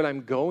what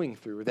I'm going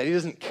through, or that he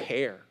doesn't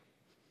care.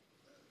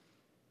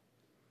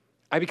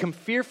 I become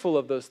fearful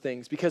of those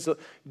things because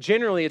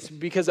generally it's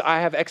because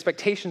I have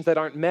expectations that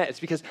aren't met. It's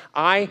because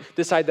I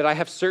decide that I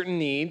have certain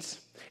needs,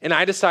 and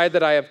I decide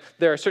that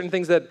there are certain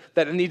things that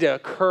need to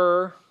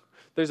occur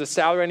There's a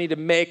salary I need to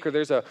make, or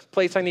there's a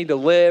place I need to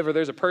live, or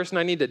there's a person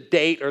I need to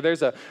date, or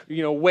there's a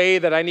way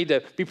that I need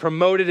to be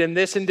promoted in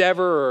this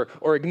endeavor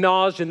or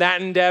acknowledged in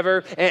that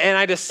endeavor. And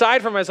I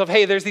decide for myself,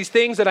 hey, there's these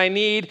things that I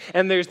need,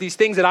 and there's these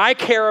things that I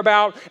care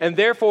about, and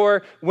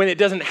therefore, when it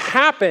doesn't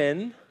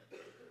happen,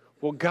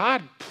 well,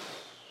 God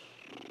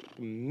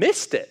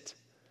missed it.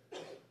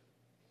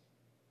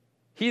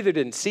 He either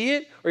didn't see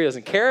it, or he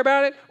doesn't care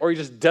about it, or he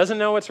just doesn't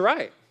know what's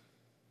right.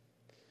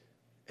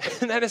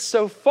 And that is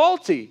so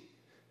faulty.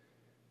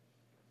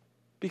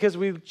 Because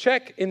we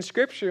check in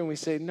Scripture and we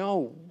say,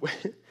 no,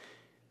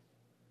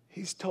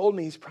 he's told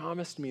me, he's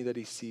promised me that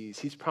he sees.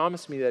 He's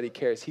promised me that he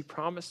cares. He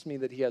promised me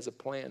that he has a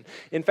plan.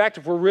 In fact,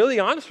 if we're really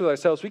honest with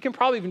ourselves, we can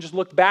probably even just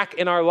look back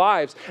in our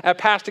lives at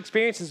past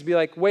experiences and be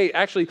like, wait,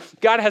 actually,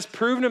 God has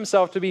proven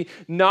himself to be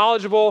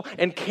knowledgeable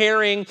and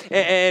caring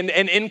and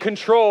in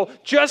control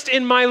just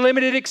in my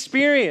limited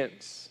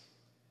experience.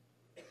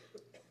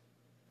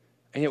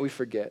 And yet we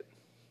forget.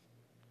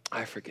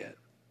 I forget.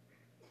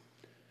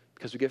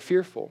 Because we get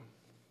fearful.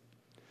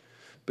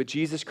 But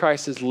Jesus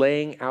Christ is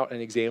laying out an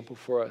example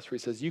for us where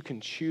he says, you can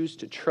choose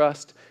to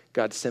trust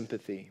God's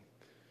sympathy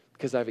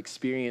because I've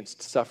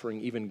experienced suffering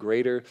even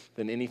greater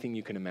than anything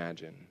you can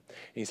imagine. And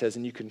he says,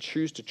 and you can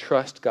choose to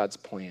trust God's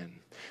plan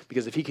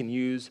because if he can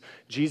use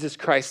Jesus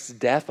Christ's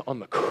death on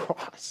the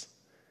cross,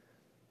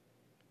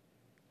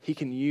 he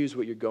can use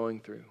what you're going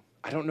through.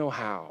 I don't know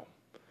how.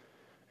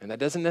 And that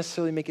doesn't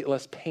necessarily make it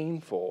less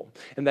painful.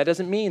 And that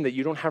doesn't mean that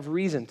you don't have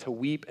reason to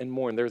weep and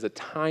mourn. There's a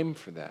time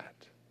for that.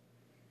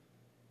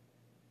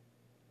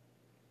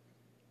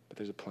 But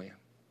there's a plan.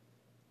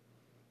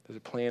 There's a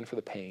plan for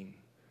the pain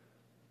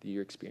that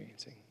you're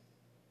experiencing.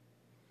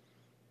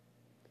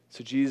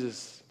 So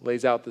Jesus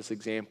lays out this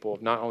example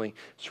of not only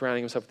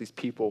surrounding himself with these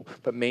people,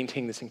 but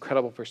maintaining this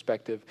incredible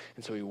perspective.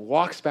 And so he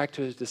walks back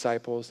to his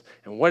disciples,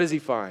 and what does he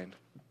find?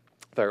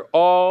 They're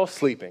all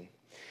sleeping.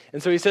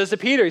 And so he says to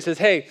Peter, he says,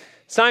 hey,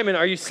 Simon,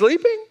 are you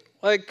sleeping?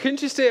 Like,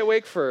 couldn't you stay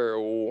awake for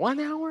 1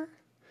 hour?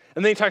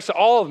 And then he talks to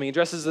all of them. He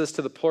addresses this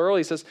to the plural.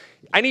 He says,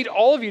 I need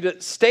all of you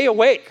to stay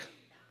awake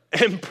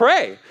and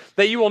pray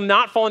that you will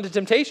not fall into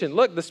temptation.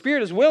 Look, the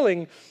spirit is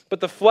willing, but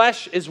the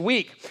flesh is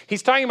weak.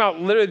 He's talking about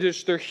literally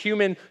just their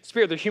human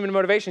spirit, their human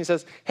motivation. He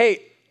says,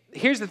 hey,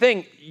 here's the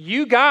thing.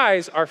 You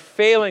guys are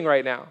failing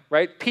right now,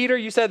 right? Peter,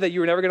 you said that you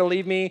were never going to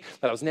leave me,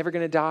 that I was never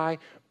going to die.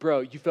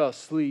 Bro, you fell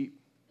asleep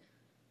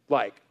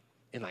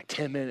in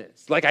 10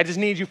 minutes. I just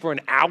need you for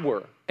an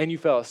hour, and you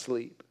fell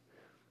asleep.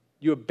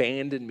 You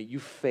abandoned me. You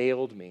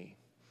failed me.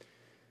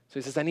 So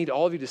he says, I need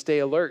all of you to stay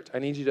alert. I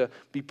need you to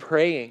be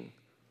praying,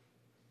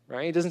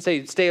 right? He doesn't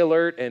say stay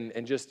alert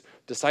and just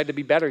decide to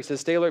be better. He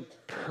says stay alert,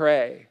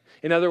 pray.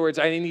 In other words,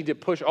 I need to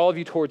push all of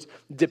you towards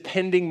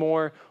depending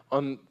more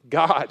on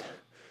God,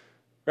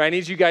 right? I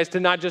need you guys to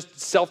not just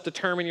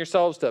self-determine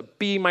yourselves to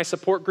be my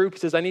support group. He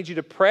says, I need you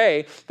to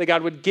pray that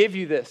God would give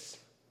you this,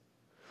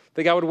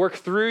 that God would work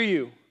through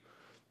you,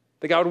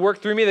 that God would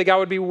work through me, that God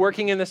would be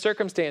working in the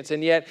circumstance.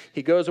 And yet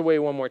he goes away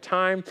one more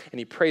time and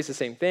he prays the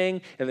same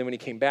thing. And then when he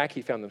came back,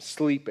 he found them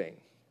sleeping.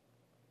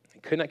 They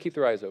could not keep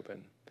their eyes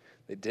open.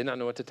 They did not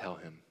know what to tell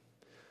him.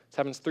 This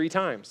happens 3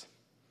 times.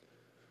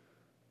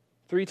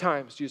 3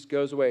 times, Jesus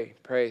goes away,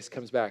 prays,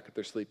 comes back,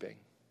 they're sleeping.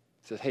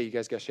 He says, hey, you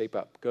guys got to shape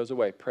up. Goes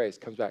away, prays,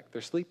 comes back,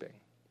 they're sleeping.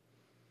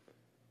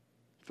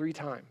 3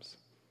 times.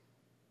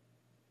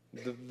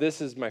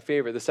 This is my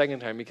favorite, the second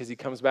time, because he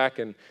comes back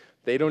and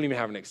they don't even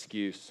have an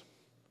excuse.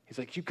 He's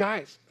like, you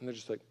guys. And they're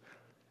just like,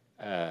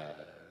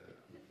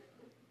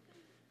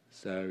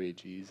 sorry,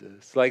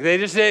 Jesus.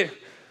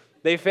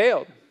 They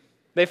failed.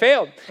 They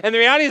failed. And the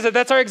reality is that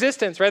that's our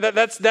existence, right?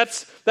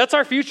 That's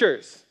our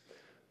futures.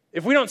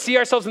 If we don't see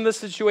ourselves in this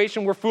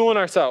situation, we're fooling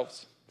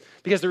ourselves.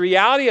 Because the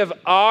reality of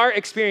our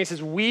experience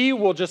is we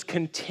will just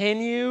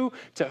continue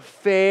to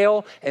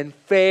fail and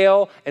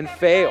fail and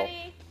fail.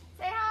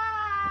 Say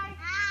hi.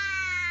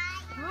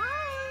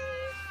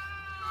 Hi.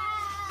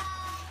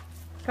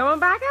 Come on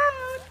back out.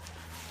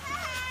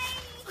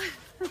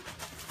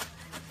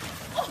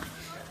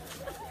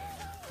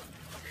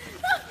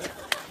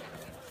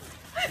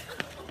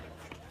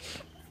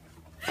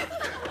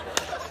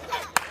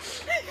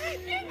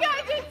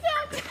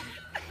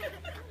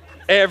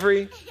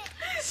 Every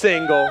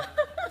single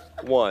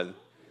one.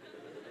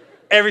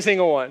 Every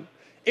single one.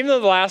 Even though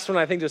the last one,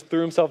 I think, just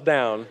threw himself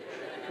down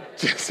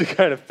just to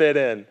kind of fit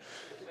in.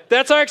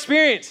 That's our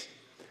experience.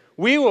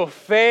 We will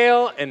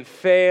fail and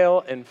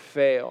fail and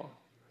fail.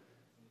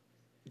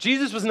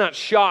 Jesus was not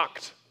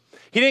shocked.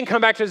 He didn't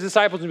come back to his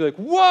disciples and be like,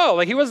 whoa,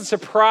 he wasn't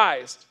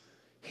surprised.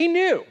 He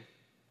knew.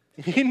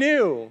 He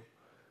knew.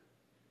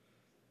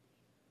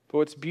 But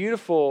what's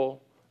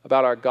beautiful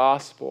about our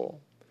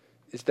gospel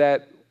is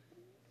that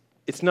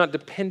it's not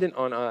dependent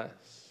on us.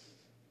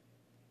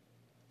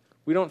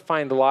 We don't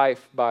find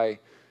life by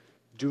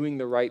doing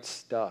the right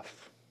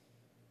stuff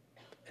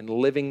and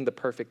living the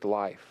perfect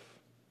life.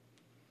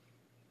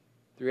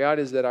 The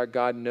reality is that our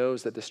God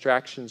knows that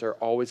distractions are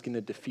always going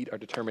to defeat our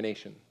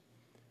determination.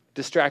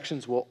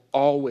 Distractions will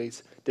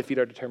always defeat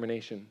our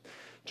determination.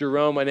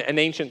 Jerome, an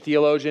ancient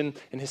theologian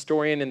and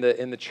historian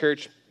in the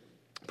church,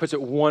 puts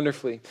it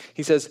wonderfully.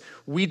 He says,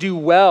 we do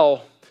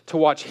well to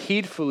watch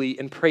heedfully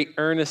and pray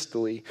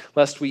earnestly,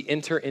 lest we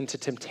enter into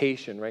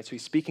temptation, right? So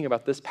he's speaking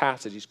about this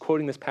passage. He's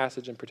quoting this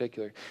passage in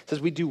particular. He says,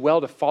 we do well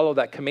to follow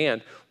that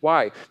command.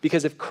 Why?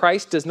 Because if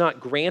Christ does not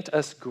grant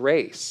us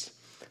grace,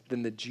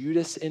 then the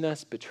Judas in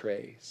us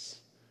betrays.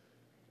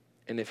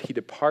 And if he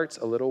departs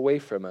a little way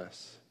from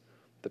us,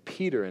 the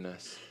Peter in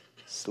us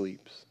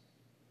sleeps.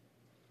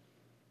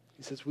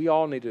 He says, we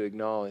all need to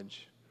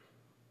acknowledge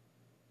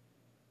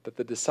that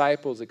the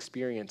disciples'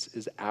 experience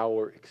is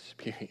our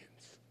experience.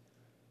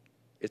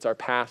 It's our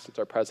past, it's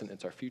our present,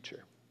 it's our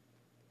future.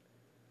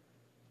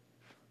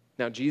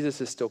 Now,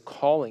 Jesus is still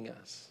calling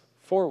us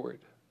forward,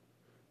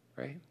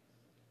 right?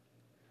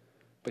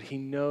 But he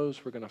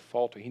knows we're going to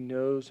falter. He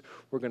knows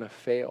we're going to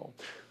fail.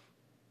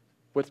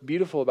 What's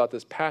beautiful about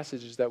this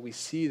passage is that we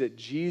see that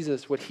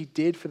Jesus, what he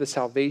did for the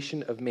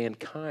salvation of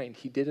mankind,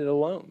 he did it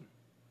alone.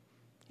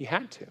 He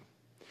had to.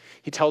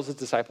 He tells his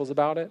disciples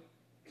about it,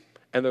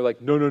 and they're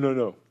like, no.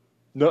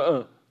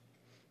 Nuh-uh.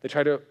 They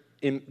try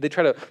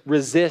to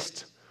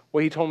resist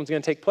what he told them was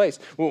going to take place.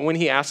 When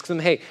he asks them,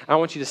 hey, I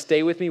want you to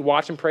stay with me,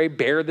 watch and pray,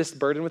 bear this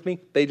burden with me,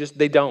 they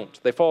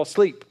don't. They fall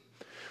asleep.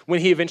 When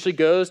he eventually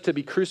goes to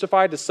be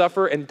crucified, to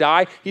suffer and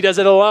die, he does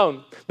it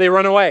alone. They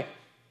run away.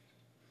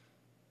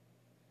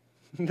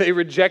 They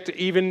reject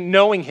even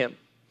knowing him.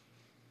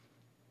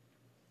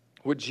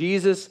 What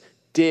Jesus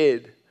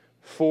did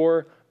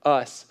for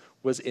us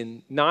was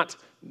not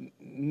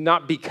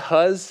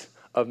because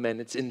of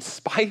men, it's in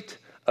spite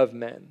of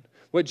men.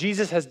 What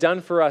Jesus has done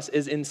for us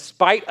is in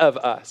spite of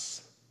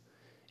us,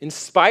 in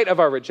spite of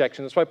our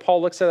rejection. That's why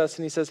Paul looks at us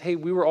and he says, hey,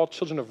 we were all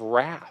children of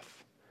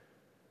wrath,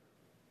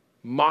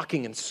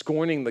 mocking and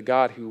scorning the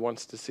God who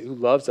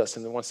loves us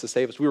and wants to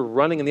save us. We were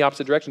running in the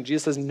opposite direction.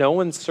 Jesus says, no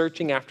one's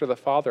searching after the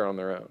Father on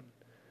their own.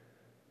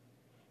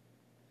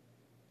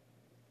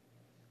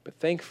 But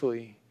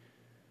thankfully,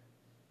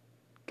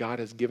 God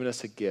has given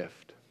us a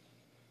gift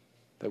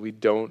that we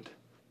don't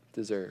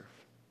deserve,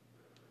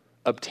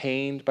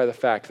 obtained by the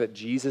fact that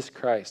Jesus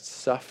Christ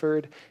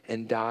suffered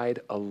and died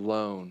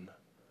alone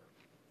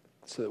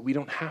so that we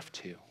don't have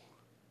to.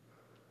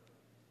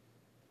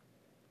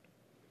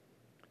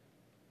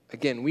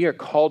 Again, we are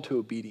called to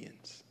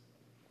obedience.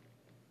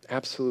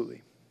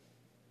 Absolutely.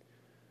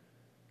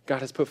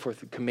 God has put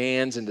forth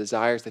commands and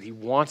desires that he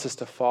wants us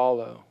to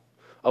follow,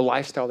 a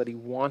lifestyle that he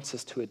wants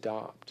us to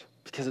adopt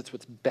because it's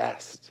what's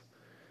best.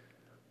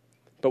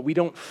 But we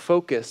don't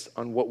focus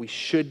on what we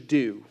should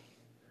do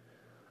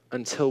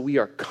until we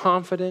are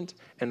confident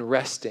and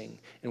resting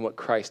in what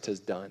Christ has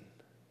done.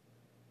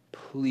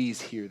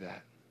 Please hear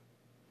that.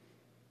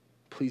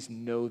 Please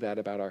know that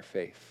about our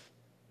faith.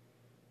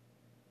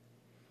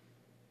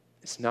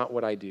 It's not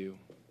what I do.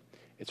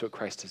 It's what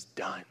Christ has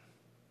done.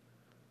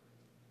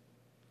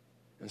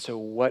 And so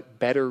what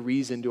better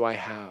reason do I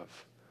have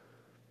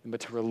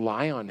but to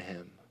rely on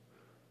him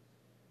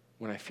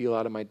when I feel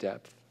out of my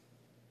depth,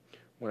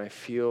 when I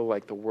feel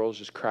like the world's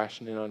just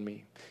crashing in on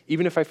me?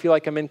 Even if I feel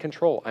like I'm in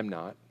control, I'm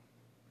not.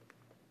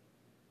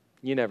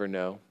 You never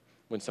know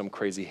when some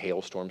crazy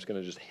hailstorm's going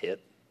to just hit.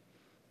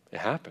 It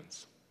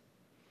happens.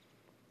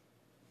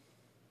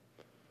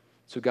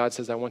 So God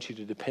says, I want you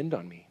to depend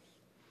on me.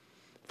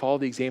 Follow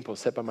the example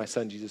set by my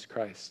son, Jesus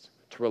Christ,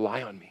 to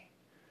rely on me.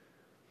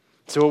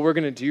 So what we're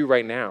going to do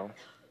right now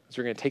is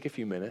we're going to take a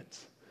few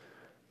minutes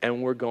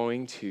and we're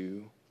going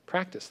to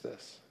practice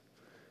this.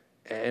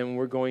 And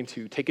we're going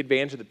to take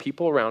advantage of the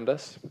people around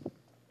us,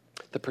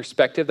 the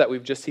perspective that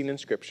we've just seen in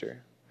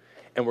Scripture,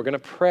 and we're going to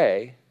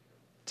pray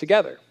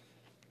together.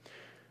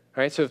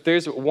 All right, so if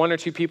there's one or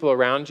two people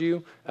around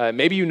you,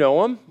 maybe you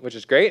know them, which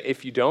is great.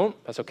 If you don't,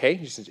 that's okay.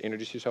 You just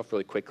introduce yourself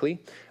really quickly.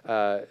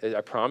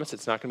 I promise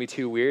it's not going to be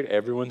too weird.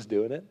 Everyone's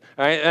doing it.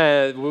 All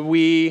right,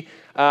 we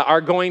are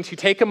going to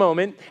take a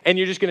moment, and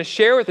you're just going to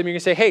share with them. You're going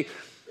to say, hey,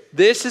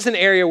 this is an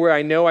area where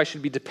I know I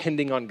should be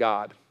depending on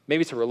God.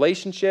 Maybe it's a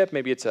relationship.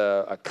 Maybe it's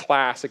a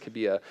class. It could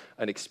be an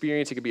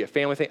experience. It could be a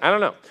family thing. I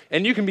don't know.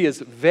 And you can be as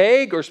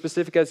vague or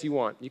specific as you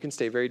want. You can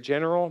stay very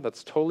general.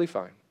 That's totally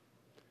fine.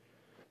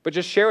 But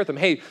just share with them,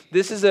 hey,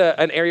 this is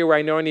an area where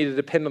I know I need to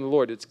depend on the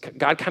Lord.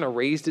 God kind of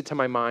raised it to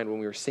my mind when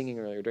we were singing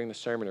earlier during the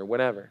sermon or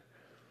whatever.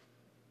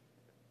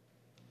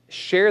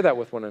 Share that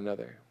with one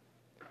another.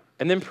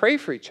 And then pray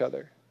for each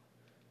other.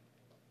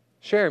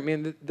 Share,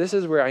 man, this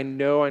is where I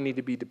know I need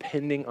to be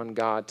depending on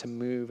God to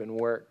move and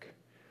work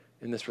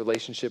in this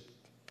relationship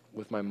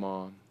with my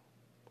mom.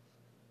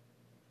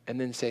 And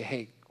then say,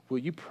 hey, will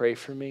you pray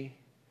for me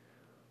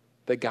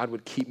that God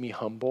would keep me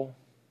humble?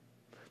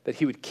 That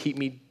he would keep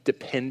me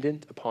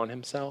dependent upon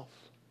himself,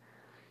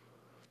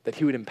 that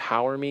he would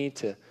empower me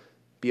to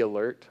be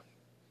alert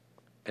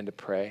and to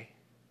pray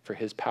for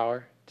his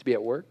power to be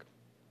at work.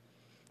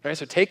 All right,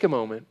 so take a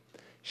moment,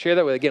 share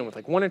that with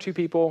like one or two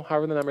people,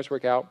 however the numbers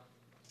work out,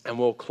 and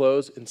we'll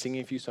close in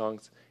singing a few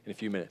songs in a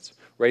few minutes.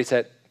 Ready,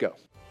 set, go.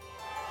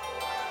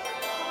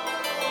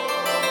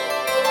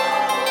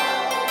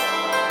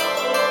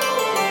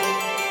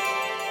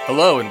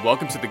 Hello, and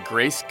welcome to the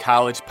Grace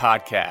College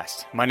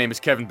Podcast. My name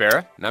is Kevin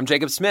Barra. And I'm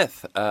Jacob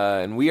Smith,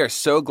 and we are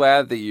so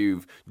glad that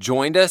you've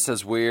joined us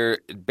as we're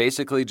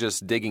basically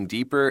just digging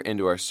deeper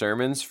into our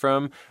sermons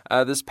from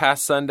this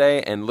past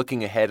Sunday and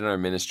looking ahead in our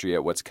ministry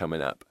at what's coming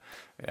up.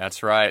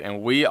 That's right,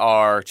 and we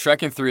are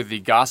trekking through the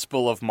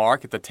Gospel of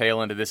Mark at the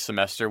tail end of this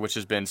semester, which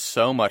has been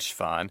so much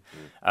fun.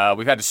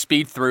 We've had to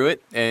speed through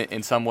it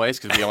in some ways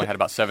because we only had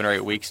about 7 or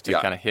 8 weeks to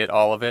kind of hit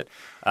all of it,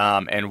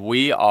 and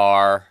we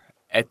are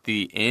at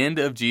the end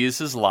of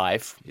Jesus'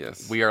 life.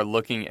 Yes. We are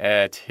looking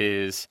at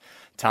his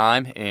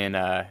time in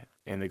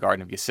the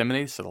Garden of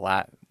Gethsemane, so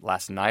the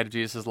last night of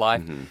Jesus'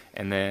 life. Mm-hmm.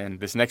 And then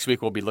this next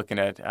week we'll be looking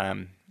at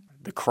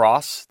the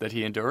cross that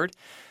he endured.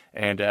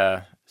 And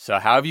so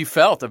how have you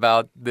felt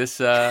about this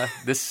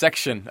this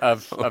section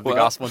of the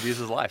gospel of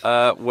Jesus' life?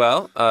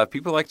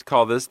 People like to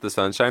call this the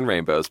Sunshine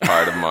Rainbows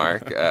part of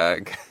Mark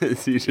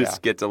because you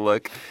just get to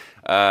look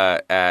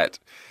at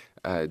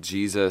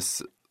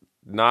Jesus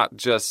not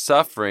just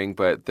suffering,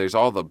 but there's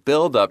all the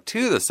build-up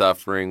to the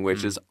suffering,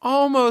 which is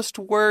almost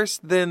worse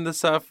than the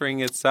suffering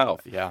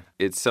itself. Yeah.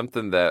 It's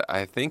something that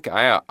I think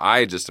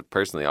I just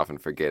personally often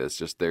forget. It's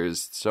just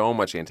there's so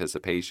much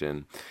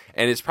anticipation.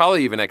 And it's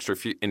probably even extra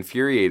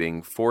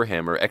infuriating for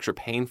him or extra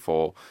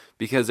painful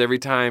because every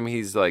time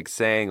he's like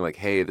saying like,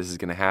 hey, this is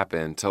going to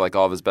happen to like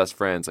all of his best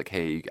friends, like,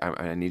 hey,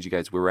 I need you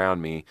guys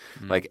around me.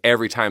 Like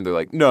every time they're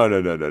like, no,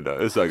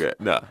 it's not good.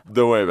 No,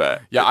 don't worry about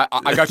it. Yeah,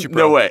 I got you,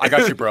 bro. No way. I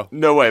got you, bro.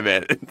 No way,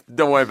 man.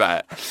 Don't worry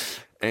about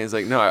it. And he's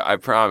like, no, I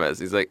promise.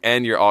 He's like,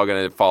 and you're all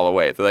going to fall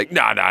away. They're like,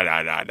 no.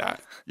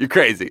 You're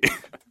crazy.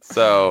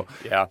 So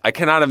yeah. I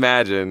cannot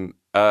imagine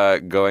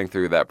going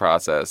through that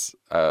process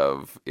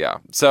of, yeah.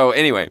 So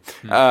anyway,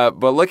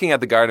 but looking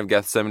at the Garden of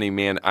Gethsemane,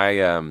 man,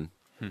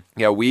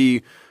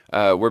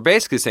 we're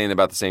basically saying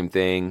about the same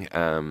thing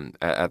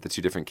at the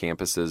two different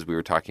campuses. We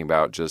were talking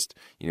about just,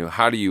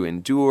 how do you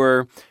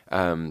endure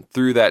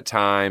through that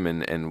time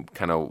and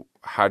kind of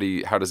how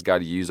does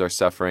God use our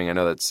suffering? I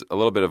know that's a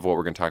little bit of what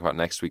we're going to talk about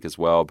next week as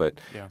well. But,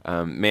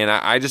 man,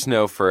 I just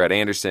know at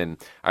Anderson,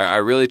 I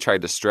really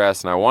tried to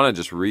stress, and I want to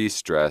just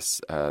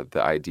re-stress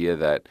the idea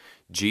that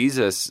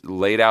Jesus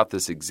laid out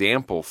this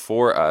example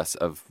for us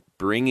of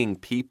bringing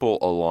people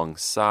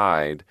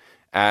alongside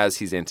as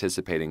he's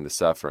anticipating the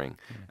suffering.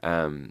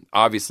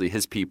 Obviously,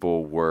 his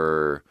people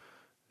were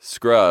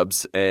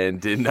scrubs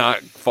and did not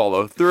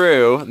follow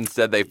through.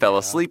 Instead, they fell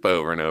asleep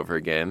over and over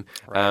again,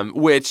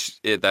 right.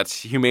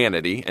 That's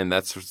humanity, and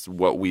that's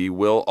what we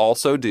will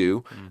also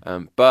do.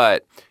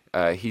 But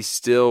he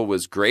still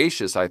was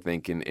gracious, I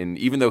think, and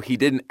even though he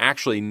didn't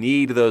actually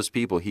need those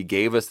people, he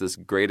gave us this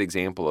great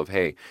example of,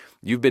 hey,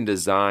 you've been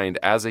designed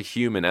as a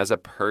human, as a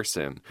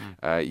person.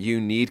 You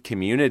need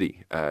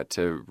community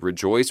to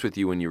rejoice with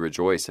you when you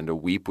rejoice and to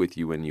weep with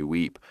you when you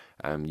weep.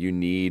 You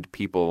need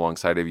people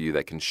alongside of you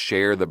that can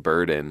share the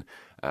burden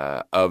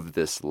of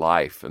this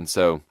life. And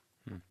so,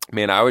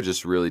 man, I would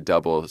just really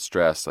double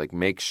stress, like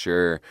make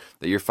sure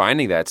that you're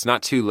finding that. It's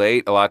not too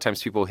late. A lot of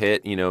times people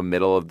hit,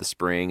 middle of the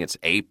spring. It's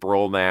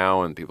April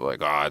now, and people are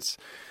like,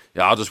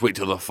 I'll just wait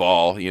till the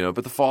fall,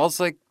 but the fall's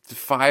like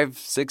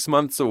 5-6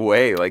 months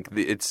away. Like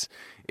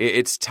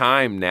it's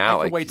time now.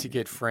 I can wait to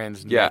get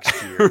friends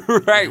next year.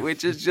 Right,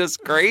 which is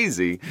just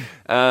crazy.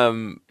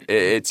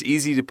 It's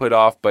easy to put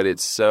off, but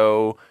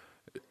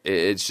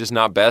it's just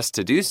not best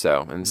to do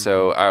so. And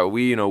so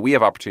we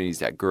have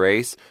opportunities at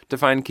Grace to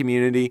find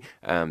community.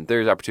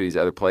 There's opportunities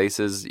at other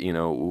places.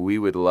 We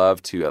would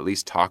love to at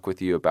least talk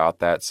with you about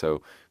that.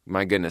 So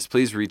my goodness,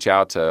 please reach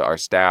out to our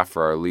staff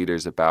or our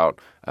leaders about,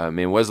 what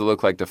does it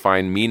look like to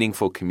find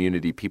meaningful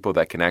community, people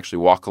that can actually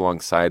walk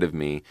alongside of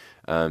me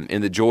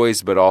in the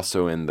joys, but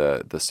also in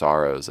the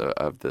sorrows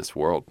of this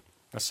world.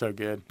 That's so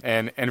good.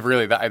 And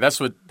really, that's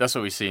what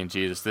we see in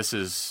Jesus. This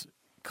is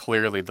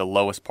clearly the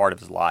lowest part of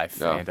his life.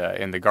 Yeah. And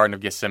in the Garden of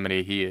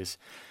Gethsemane,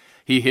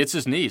 he hits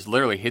his knees,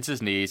 literally hits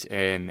his knees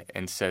and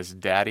says,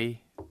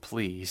 Daddy,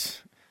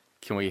 please,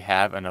 can we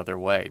have another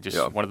way?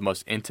 Just one of the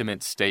most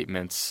intimate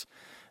statements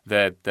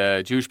that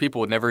the Jewish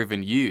people would never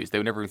even use. They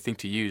would never even think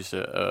to use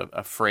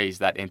a phrase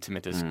that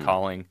intimate as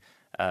calling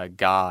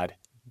God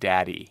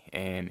Daddy.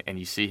 And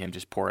you see him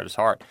just pour out his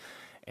heart.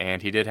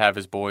 And he did have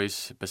his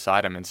boys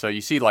beside him. And so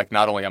you see like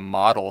not only a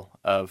model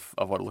of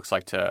what it looks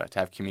like to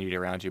have community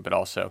around you, but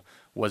also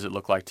what does it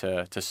look like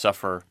to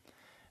suffer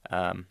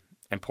and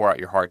pour out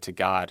your heart to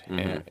God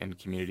in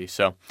community.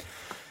 So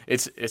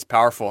it's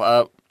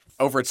powerful.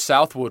 Over at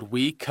Southwood,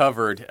 we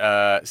covered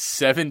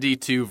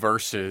 72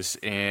 verses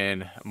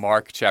in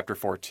Mark chapter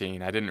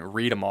 14. I didn't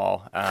read them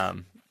all,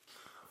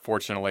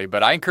 fortunately,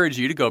 but I encourage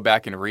you to go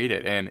back and read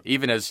it. And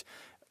even as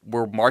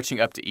we're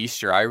marching up to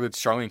Easter, I would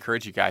strongly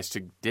encourage you guys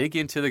to dig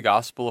into the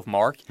Gospel of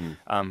Mark,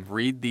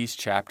 read these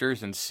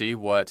chapters, and see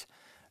what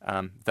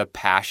the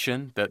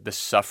passion, the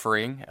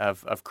suffering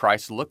of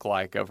Christ looked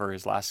like over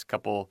his last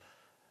couple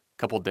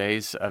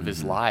days of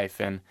his life.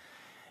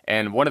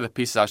 And one of the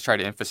pieces I was trying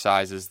to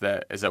emphasize is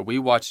that we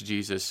watch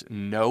Jesus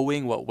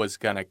knowing what was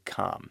going to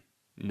come,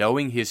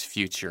 knowing his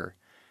future,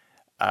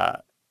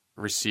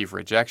 receive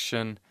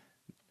rejection,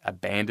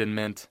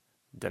 abandonment,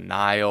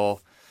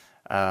 denial,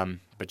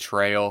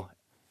 betrayal,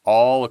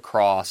 all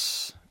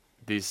across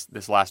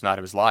this last night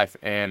of his life.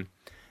 And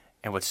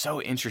what's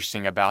so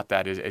interesting about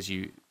that is as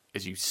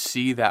you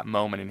see that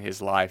moment in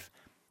his life,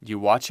 you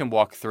watch him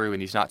walk through,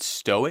 and he's not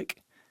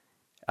stoic.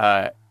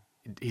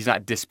 He's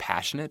not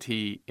dispassionate.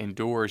 He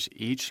endures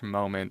each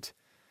moment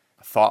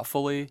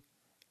thoughtfully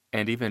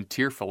and even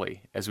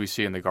tearfully, as we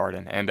see in the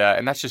garden. And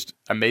that's just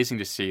amazing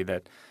to see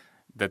that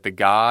the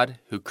God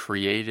who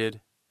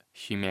created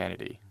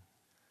humanity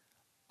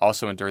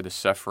also endured the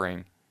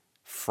suffering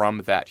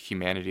from that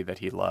humanity that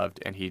he loved,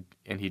 and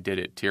he did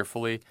it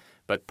tearfully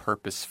but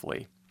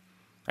purposefully.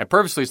 And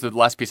purposely is the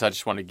last piece I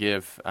just want to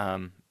give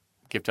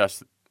to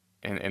us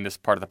in this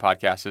part of the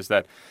podcast, is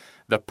that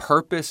the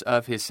purpose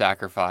of his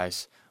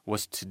sacrifice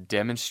was to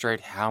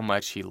demonstrate how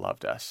much he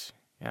loved us.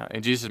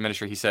 In Jesus'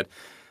 ministry, he said,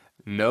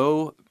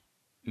 no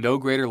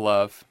greater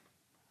love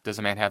does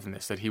a man have than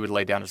this, that he would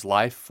lay down his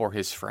life for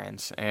his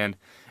friends. And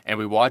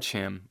we watch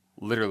him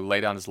literally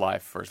lay down his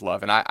life for his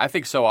love. And I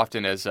think so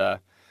often as,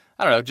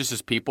 just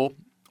as people,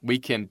 we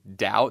can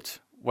doubt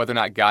whether or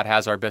not God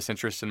has our best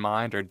interests in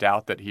mind, or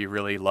doubt that he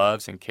really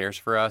loves and cares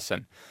for us.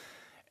 And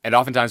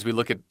oftentimes we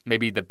look at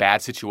maybe the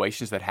bad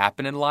situations that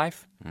happen in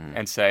life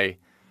and say,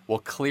 well,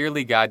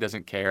 clearly God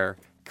doesn't care.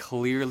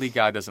 Clearly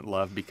God doesn't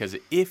love, because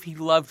if he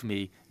loved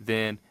me,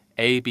 then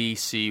A, B,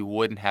 C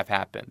wouldn't have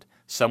happened.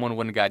 Someone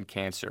wouldn't have gotten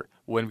cancer,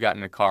 wouldn't have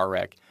gotten in a car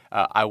wreck.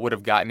 I would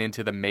have gotten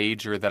into the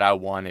major that I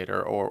wanted,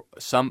 or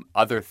some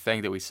other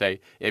thing that we say,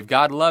 if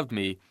God loved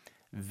me,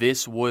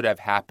 this would have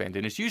happened.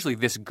 And it's usually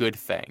this good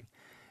thing.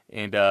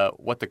 And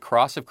what the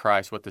cross of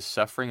Christ, what the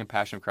suffering and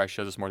passion of Christ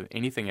shows us more than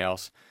anything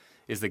else,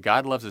 is that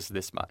God loves us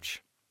this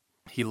much.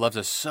 He loves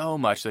us so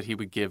much that he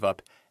would give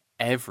up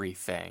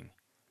everything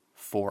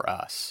for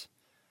us.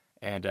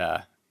 And,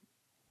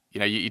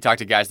 you talk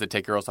to guys that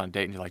take girls on a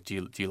date, and you're like,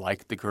 do you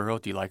like the girl?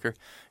 Do you like her?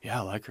 Yeah,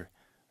 I like her.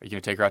 Are you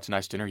going to take her out to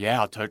nice dinner?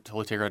 Yeah, I'll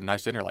totally take her out to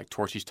nice dinner, like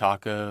Torchy's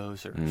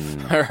Tacos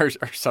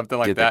or something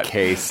like that. Get the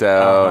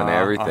queso and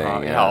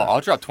everything. Yeah, I'll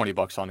drop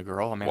 $20 on the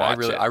girl. I mean, I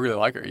really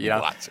like her.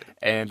 Watch it.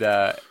 And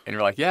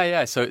you're like,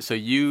 yeah. So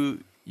you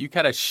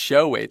kind of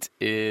show it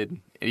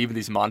in even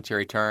these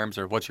monetary terms,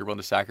 or what you're willing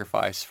to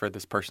sacrifice for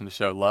this person to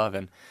show love.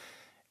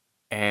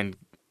 And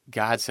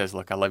God says,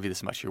 look, I love you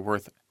this much. You're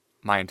worth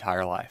my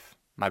entire life,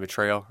 my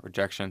betrayal,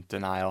 rejection,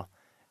 denial,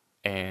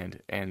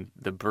 and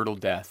the brutal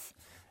death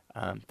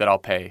that I'll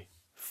pay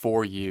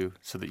for you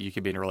so that you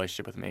can be in a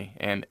relationship with me.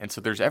 And so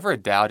if there's ever a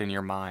doubt in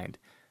your mind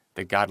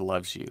that God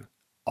loves you,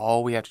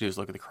 all we have to do is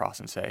look at the cross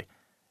and say,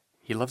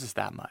 he loves us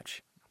that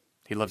much.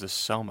 He loves us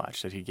so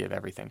much that he'd give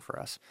everything for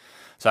us.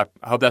 So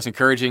I hope that's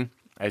encouraging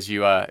as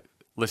you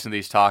listen to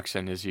these talks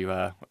and as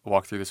you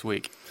walk through this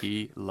week.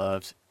 He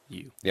loves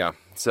you. Yeah.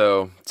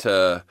 So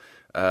to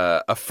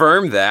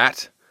affirm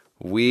that,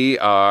 we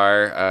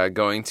are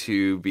going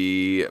to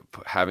be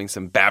having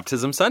some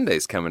baptism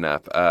Sundays coming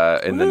up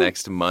in the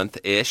next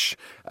month-ish.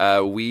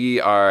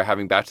 We are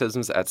having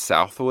baptisms at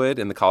Southwood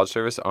in the college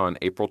service on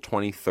April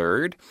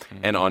 23rd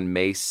and on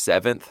May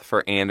 7th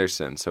for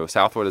Anderson. So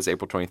Southwood is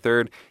April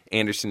 23rd,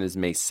 Anderson is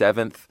May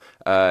 7th.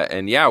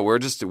 And yeah, we're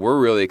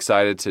really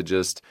excited to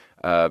just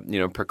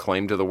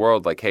proclaim to the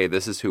world, like, hey,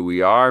 this is who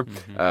we are.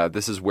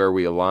 This is where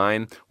we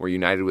align. We're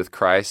united with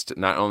Christ,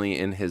 not only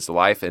in his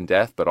life and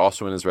death, but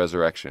also in his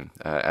resurrection,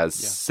 as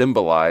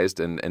symbolized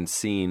and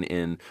seen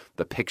in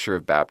the picture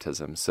of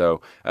baptism.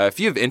 So if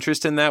you have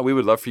interest in that, we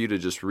would love for you to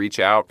just reach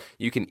out.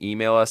 You can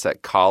email us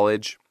at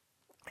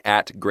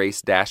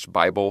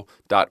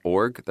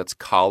college@grace-bible.org. That's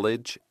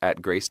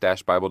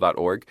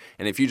college@grace-bible.org.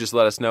 And if you just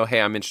let us know,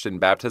 hey, I'm interested in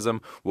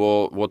baptism,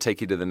 we'll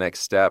take you to the next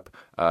step.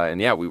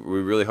 We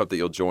really hope that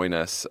you'll join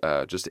us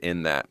just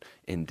in that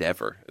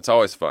endeavor. It's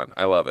always fun.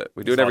 I love it.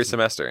 We do it every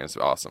semester, and it's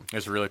awesome.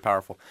 It's really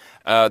powerful.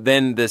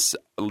 Then this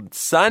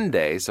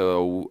Sunday,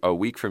 so a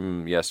week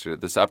from yesterday,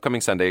 this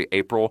upcoming Sunday,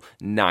 April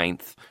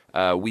 9th,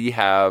 we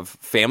have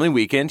Family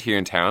Weekend here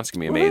in town. It's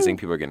going to be amazing.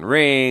 People are getting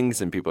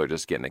rings, and people are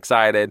just getting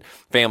excited.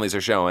 Families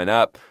are showing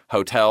up.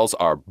 Hotels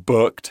are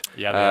booked.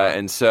 Yeah,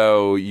 and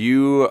so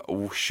you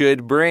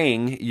should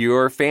bring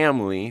your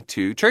family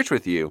to church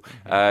with you.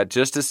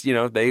 Just as,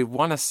 they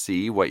want to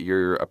see what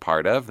you're a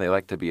part of. They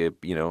like to be,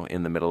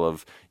 in the middle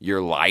of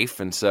your life.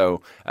 And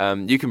so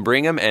you can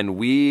bring them, and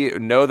we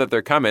know that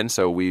they're coming,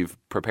 so we've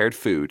prepared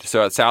food.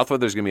 So at Southwood,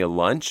 there's going to be a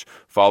lunch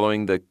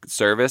following the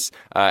service.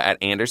 At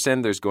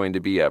Anderson, there's going to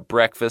be a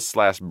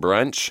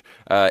breakfast/brunch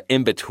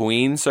in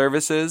between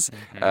services.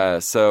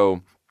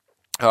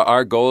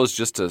 Our goal is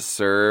just to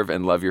serve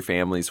and love your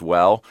families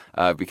well,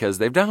 because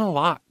they've done a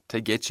lot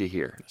to get you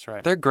here. That's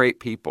right. They're great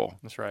people.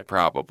 That's right.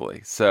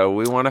 Probably. So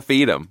we want to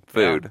feed them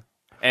food. Yeah.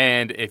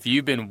 And if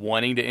you've been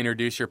wanting to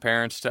introduce your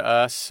parents to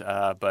us,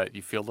 but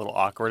you feel a little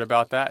awkward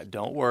about that,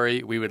 don't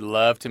worry. We would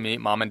love to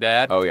meet Mom and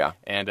Dad. Oh, yeah.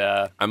 And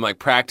I'm like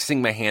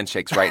practicing my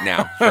handshakes right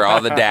now for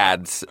all the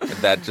dads,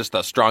 just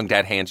the strong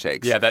dad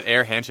handshakes. yeah, that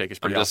air handshake is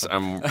pretty awesome.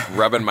 I'm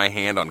rubbing my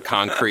hand on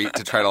concrete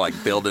to try to like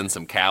build in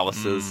some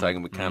calluses so I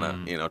can be kind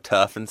of,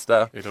 tough and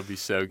stuff. It'll be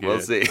so good. We'll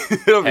see.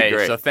 It'll be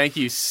great. So thank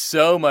you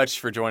so much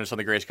for joining us on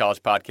the Grace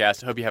College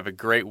Podcast. I hope you have a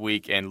great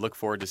week and look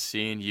forward to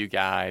seeing you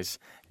guys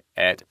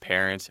at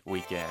Parents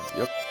Weekend.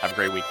 Yep. Have a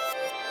great week.